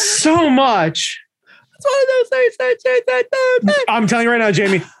 So much. I'm telling you right now,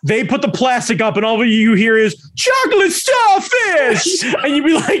 Jamie, they put the plastic up and all you hear is chocolate starfish. And you'd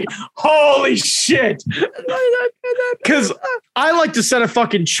be like, holy shit. Because I like to set a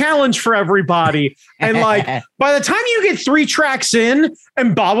fucking challenge for everybody. And like, by the time you get 3 tracks in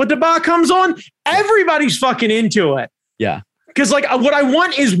and Baba Daba comes on, everybody's fucking into it. Yeah. Because like what I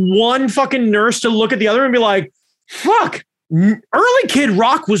want is one fucking nurse to look at the other and be like, fuck, early Kid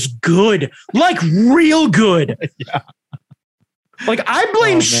Rock was good. Like real good. Yeah. Like I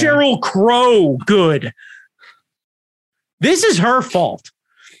blame Sheryl Crow good. This is her fault.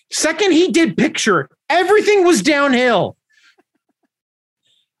 Second he did Picture, everything was downhill.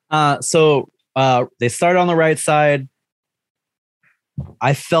 So they start on the right side.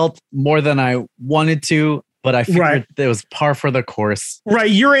 I felt more than I wanted to, but I figured it was par for the course. Right.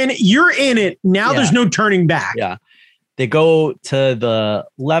 You're in it. Now there's no turning back. Yeah. They go to the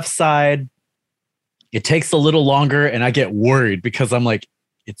left side. It takes a little longer, and I get worried because I'm like,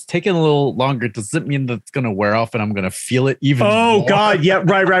 it's taking a little longer. Does it mean that it's going to wear off and I'm going to feel it even more? God. Yeah.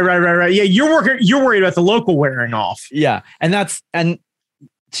 Right. Yeah. You're worried about the local wearing off. Yeah. And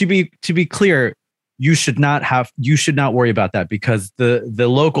to be clear, you should not worry about that because the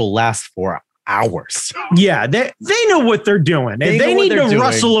local lasts for hours. Yeah, they know what they're doing. They need to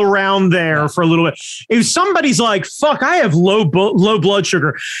rustle around there for a little bit. If somebody's like, fuck, I have low blood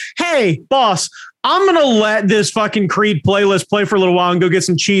sugar. Hey, boss, I'm going to let this fucking Creed playlist play for a little while and go get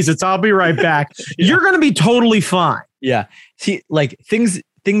some Cheez-Its. I'll be right back. You're going to be totally fine. Yeah. See, like things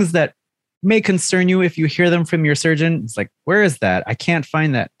that may concern you if you hear them from your surgeon. It's like, where is that? I can't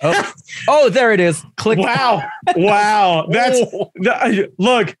find that. Oh, there it is. Click. Wow. That's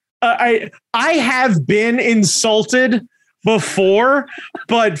look. I have been insulted before,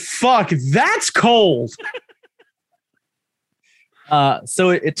 but fuck, that's cold.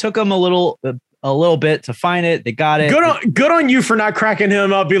 So it took them a little bit to find it. They got it. Good on you for not cracking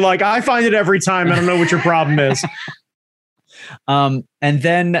him up. Be like, I find it every time. I don't know what your problem is. And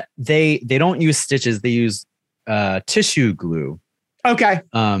then they don't use stitches. They use tissue glue. Okay.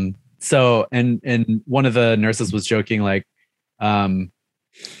 So and one of the nurses was joking like,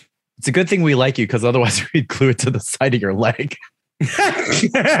 it's a good thing we like you because otherwise we'd glue it to the side of your leg.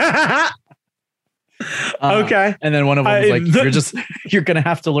 Okay. And then one of them was like, you're going to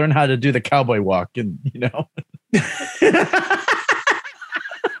have to learn how to do the cowboy walk. And,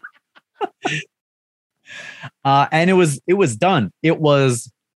 and it was done. It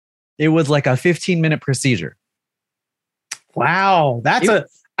was like a 15-minute procedure. Wow. That's a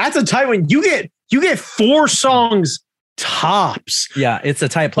tight one. You get 4 songs tops. Yeah, it's a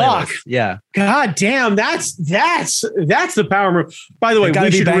tight playlist. Fuck. Yeah. God damn, that's the power move. By the way, we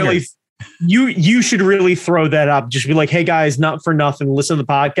should really you should really throw that up. Just be like, hey guys, not for nothing, listen to the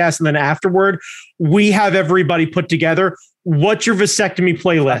podcast. And then afterward, we have everybody put together. What's your vasectomy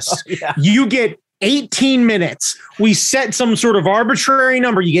playlist? Yeah. You get 18 minutes. We set some sort of arbitrary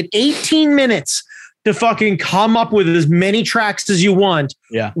number. You get 18 minutes to fucking come up with as many tracks as you want.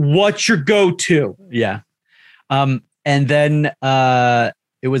 Yeah. What's your go-to? Yeah. And then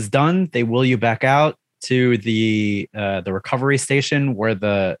it was done. They wheel you back out to the recovery station where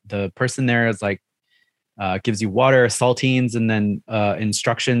the person there is like gives you water, saltines, and then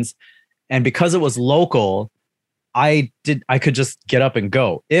instructions. And because it was local, I could just get up and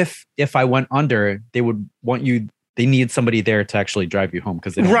go. If I went under, they would want you. They need somebody there to actually drive you home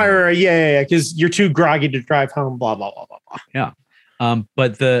because right, yeah, because you're too groggy to drive home. Blah blah blah blah blah. Yeah.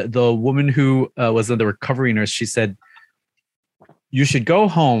 But the woman who was the recovery nurse, she said, you should go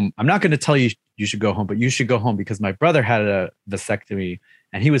home. I'm not going to tell you you should go home, but you should go home because my brother had a vasectomy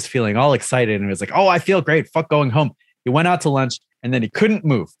and he was feeling all excited and he was like, oh, I feel great. Fuck going home. He went out to lunch and then he couldn't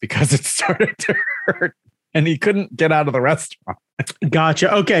move because it started to hurt and he couldn't get out of the restaurant.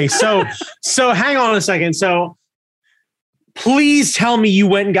 Gotcha. Okay. So hang on a second. So please tell me you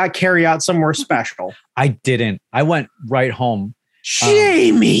went and got carry out somewhere special. I didn't. I went right home.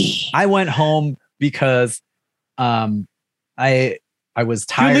 Jamie. I went home because I was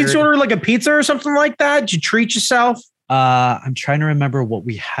tired. Did you at least order like a pizza or something like that? Did you treat yourself? I'm trying to remember what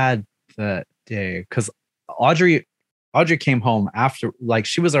we had that day because Audrey came home after, like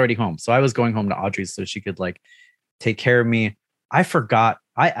she was already home. So I was going home to Audrey's so she could like take care of me. I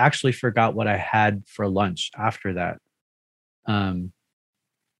actually forgot what I had for lunch after that. I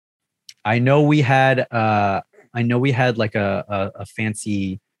know we had like a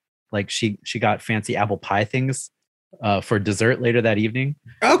fancy, like she got fancy apple pie things for dessert later that evening.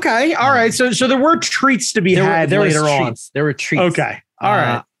 Okay. All right. So there were treats to be had later on. There were treats. Okay. All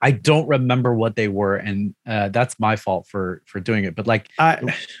right. I don't remember what they were, and that's my fault for doing it. But like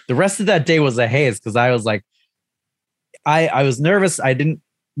the rest of that day was a haze because I was like, I was nervous. I didn't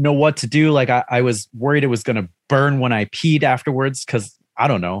know what to do. Like I was worried it was gonna burn when I peed afterwards because I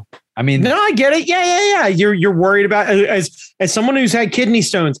don't know. I mean, no, I get it. Yeah. You're worried about as someone who's had kidney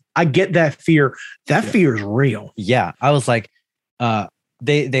stones. I get that fear. That fear is real. Yeah, I was like,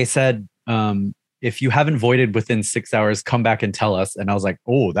 they said, if you haven't voided within 6 hours, come back and tell us. And I was like,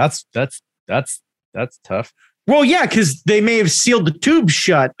 oh, that's tough. Well, yeah, because they may have sealed the tube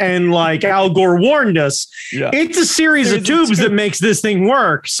shut, and like Al Gore warned us, it's a series of tubes that makes this thing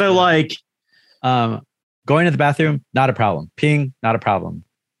work. So like, going to the bathroom, not a problem. Peeing, not a problem.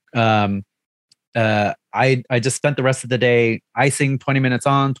 I just spent the rest of the day icing 20 minutes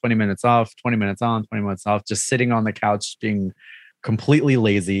on, 20 minutes off, 20 minutes on, 20 minutes off, just sitting on the couch being completely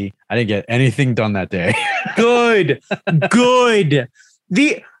lazy. I didn't get anything done that day. Good.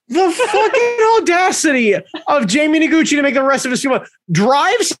 The fucking audacity of Jamie Noguchi to make the rest of his people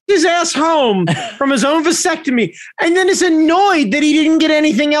drives his ass home from his own vasectomy and then is annoyed that he didn't get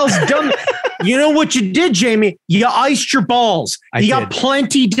anything else done. You know what you did, Jamie? You iced your balls. You got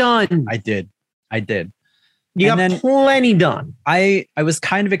plenty done. I did. You got plenty done. I was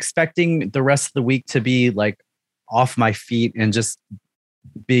kind of expecting the rest of the week to be like off my feet and just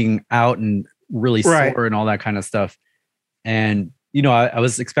being out and really sore and all that kind of stuff. And you know, I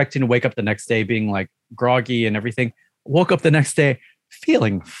was expecting to wake up the next day being like groggy and everything. Woke up the next day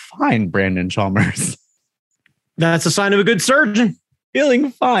feeling fine, Brandon Chalmers. That's a sign of a good surgeon.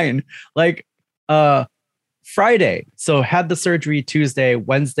 Feeling fine. Like Friday. So had the surgery Tuesday,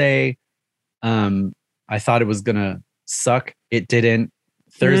 Wednesday. I thought it was gonna suck. It didn't.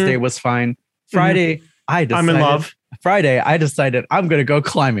 Thursday was fine. Friday, I'm in love. Friday, I decided I'm gonna go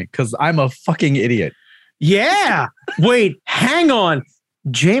climbing because I'm a fucking idiot. Yeah. Wait, hang on.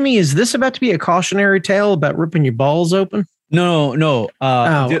 Jamie, is this about to be a cautionary tale about ripping your balls open? No. Okay.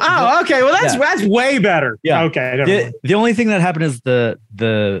 Well, that's way better. Yeah. Okay. The only thing that happened is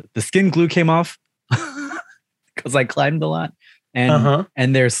the skin glue came off because I climbed a lot,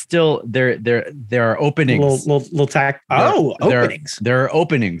 and there's still there are openings. Little tack. Openings. There are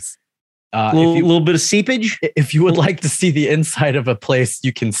openings. Little bit of seepage. If you would like to see the inside of a place,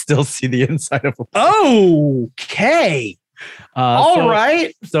 you can still see the inside of a place. Okay. All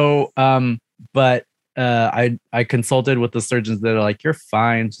right. So, but I consulted with the surgeons that are like, you're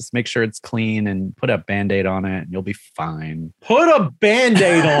fine. Just make sure it's clean and put a Band-Aid on it and you'll be fine. Put a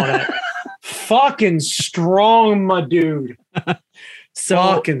Band-Aid on it. Fucking strong, my dude.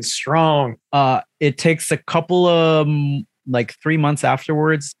 Fucking strong. It takes a couple of like 3 months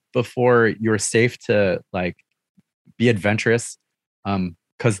afterwards before you're safe to like be adventurous.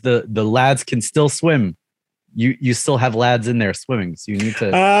 Because the lads can still swim. You still have lads in there swimming, so you need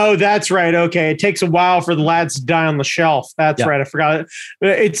to. Oh, that's right. Okay, it takes a while for the lads to die on the shelf. That's right. I forgot.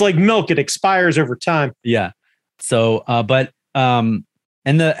 It's like milk; it expires over time. Yeah. So, and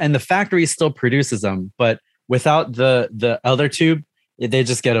the factory still produces them, but without the other tube, they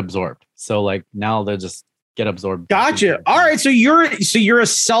just get absorbed. So, like now they're just get absorbed. Gotcha. All right. So you're a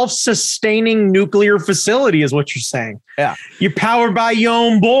self-sustaining nuclear facility, is what you're saying. Yeah. You're powered by your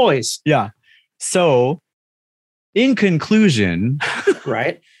own boys. Yeah. So. In conclusion,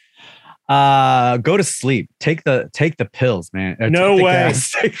 right? Go to sleep. Take the pills, man. No way.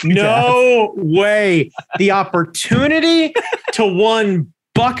 No way. The opportunity to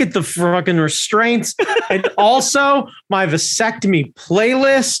bucket the fucking restraints, and also my vasectomy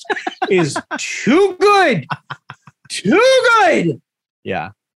playlist is too good. Too good. Yeah.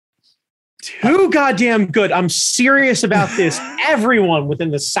 too goddamn good. I'm serious about this. Everyone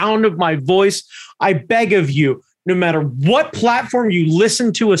within the sound of my voice, I beg of you, no matter what platform you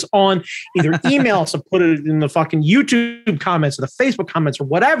listen to us on, either email us or put it in the fucking YouTube comments or the Facebook comments or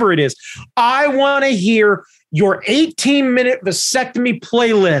whatever it is. I want to hear your 18-minute vasectomy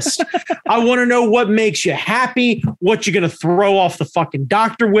playlist. I want to know what makes you happy, what you're going to throw off the fucking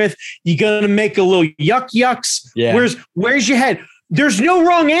doctor with. You going to make a little yucks. Yeah. Where's your head? There's no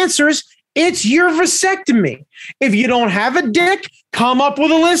wrong answers. It's your vasectomy. If you don't have a dick, come up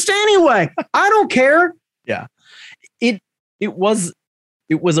with a list anyway. I don't care. Yeah. It was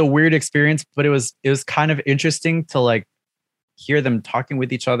a weird experience, but it was kind of interesting to like hear them talking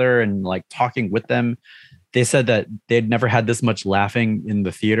with each other and like talking with them. They said that they'd never had this much laughing in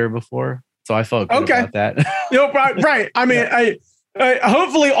the theater before. So I felt good about that. No, right. I mean, I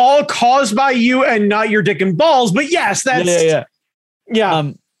hopefully all caused by you and not your dick and balls, but yes, that's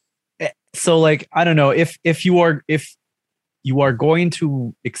yeah. So like, I don't know if you are going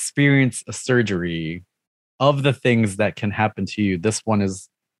to experience a surgery, of the things that can happen to you, this one is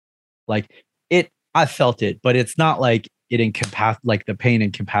like it. I felt it, but it's not like like the pain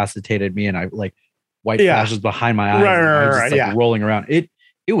incapacitated me and I like white flashes behind my eyes. Right, rolling around. It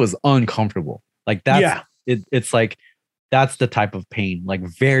was uncomfortable. Like that's it's like that's the type of pain, like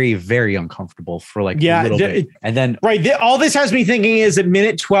very, very uncomfortable for like a little bit. And then all this has me thinking is at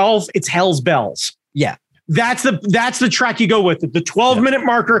minute 12, it's Hell's Bells. Yeah. That's the track you go with. The 12-minute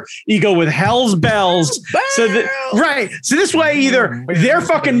marker, you go with Hell's Bells. So this way, either they're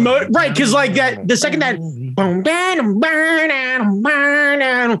fucking because like that, the second that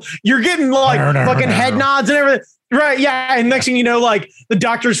you're getting like fucking head nods and everything. Right, yeah. And next thing you know, like the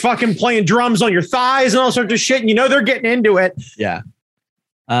doctor's fucking playing drums on your thighs and all sorts of shit, and you know they're getting into it. Yeah.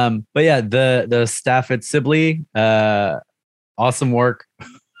 But yeah, the staff at Sibley, awesome work.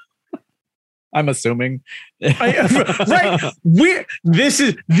 I'm assuming. Right. This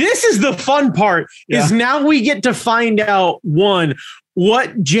is the fun part is now we get to find out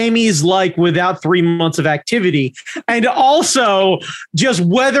what Jamie's like without 3 months of activity, and also just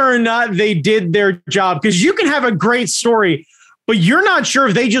whether or not they did their job. Because you can have a great story, but you're not sure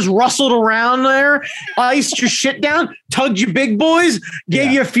if they just rustled around there, iced your shit down, tugged you big boys,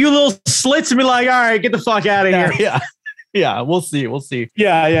 gave you a few little slits, and be like, all right, get the fuck out of here. Yeah. Yeah, we'll see.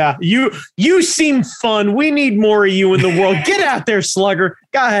 Yeah. You seem fun. We need more of you in the world. Get out there, slugger.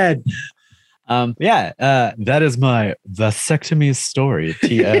 Go ahead. That is my vasectomy story,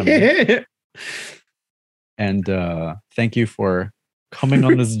 TM. And thank you for coming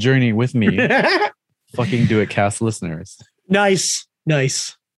on this journey with me. Fucking Do It Cast listeners. Nice.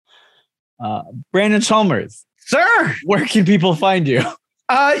 Brandon Chalmers. Sir, where can people find you?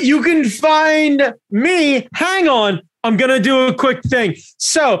 You can find me. Hang on. I'm going to do a quick thing.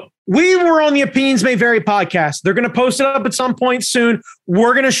 So we were on the Opinions May Vary podcast. They're going to post it up at some point soon.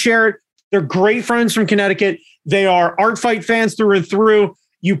 We're going to share it. They're great friends from Connecticut. They are Art Fight fans through and through.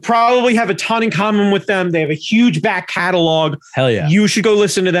 You probably have a ton in common with them. They have a huge back catalog. Hell yeah. You should go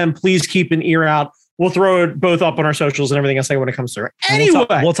listen to them. Please keep an ear out. We'll throw it both up on our socials and everything else when it comes through. Anyway,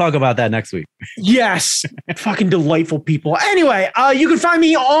 we'll talk about that next week. Yes. Fucking delightful people. Anyway, you can find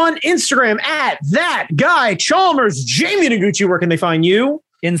me on Instagram at that guy Chalmers. Jamie Noguchi, where can they find you?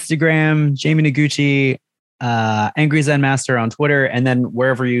 Instagram, Jamie Noguchi, Angry Zen Master on Twitter, and then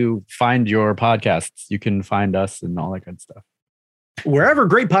wherever you find your podcasts, you can find us and all that good stuff. Wherever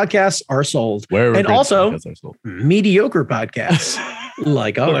great podcasts are sold. And also mediocre podcasts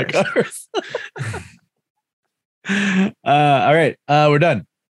like ours. All right. We're done.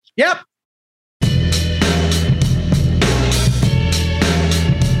 Yep.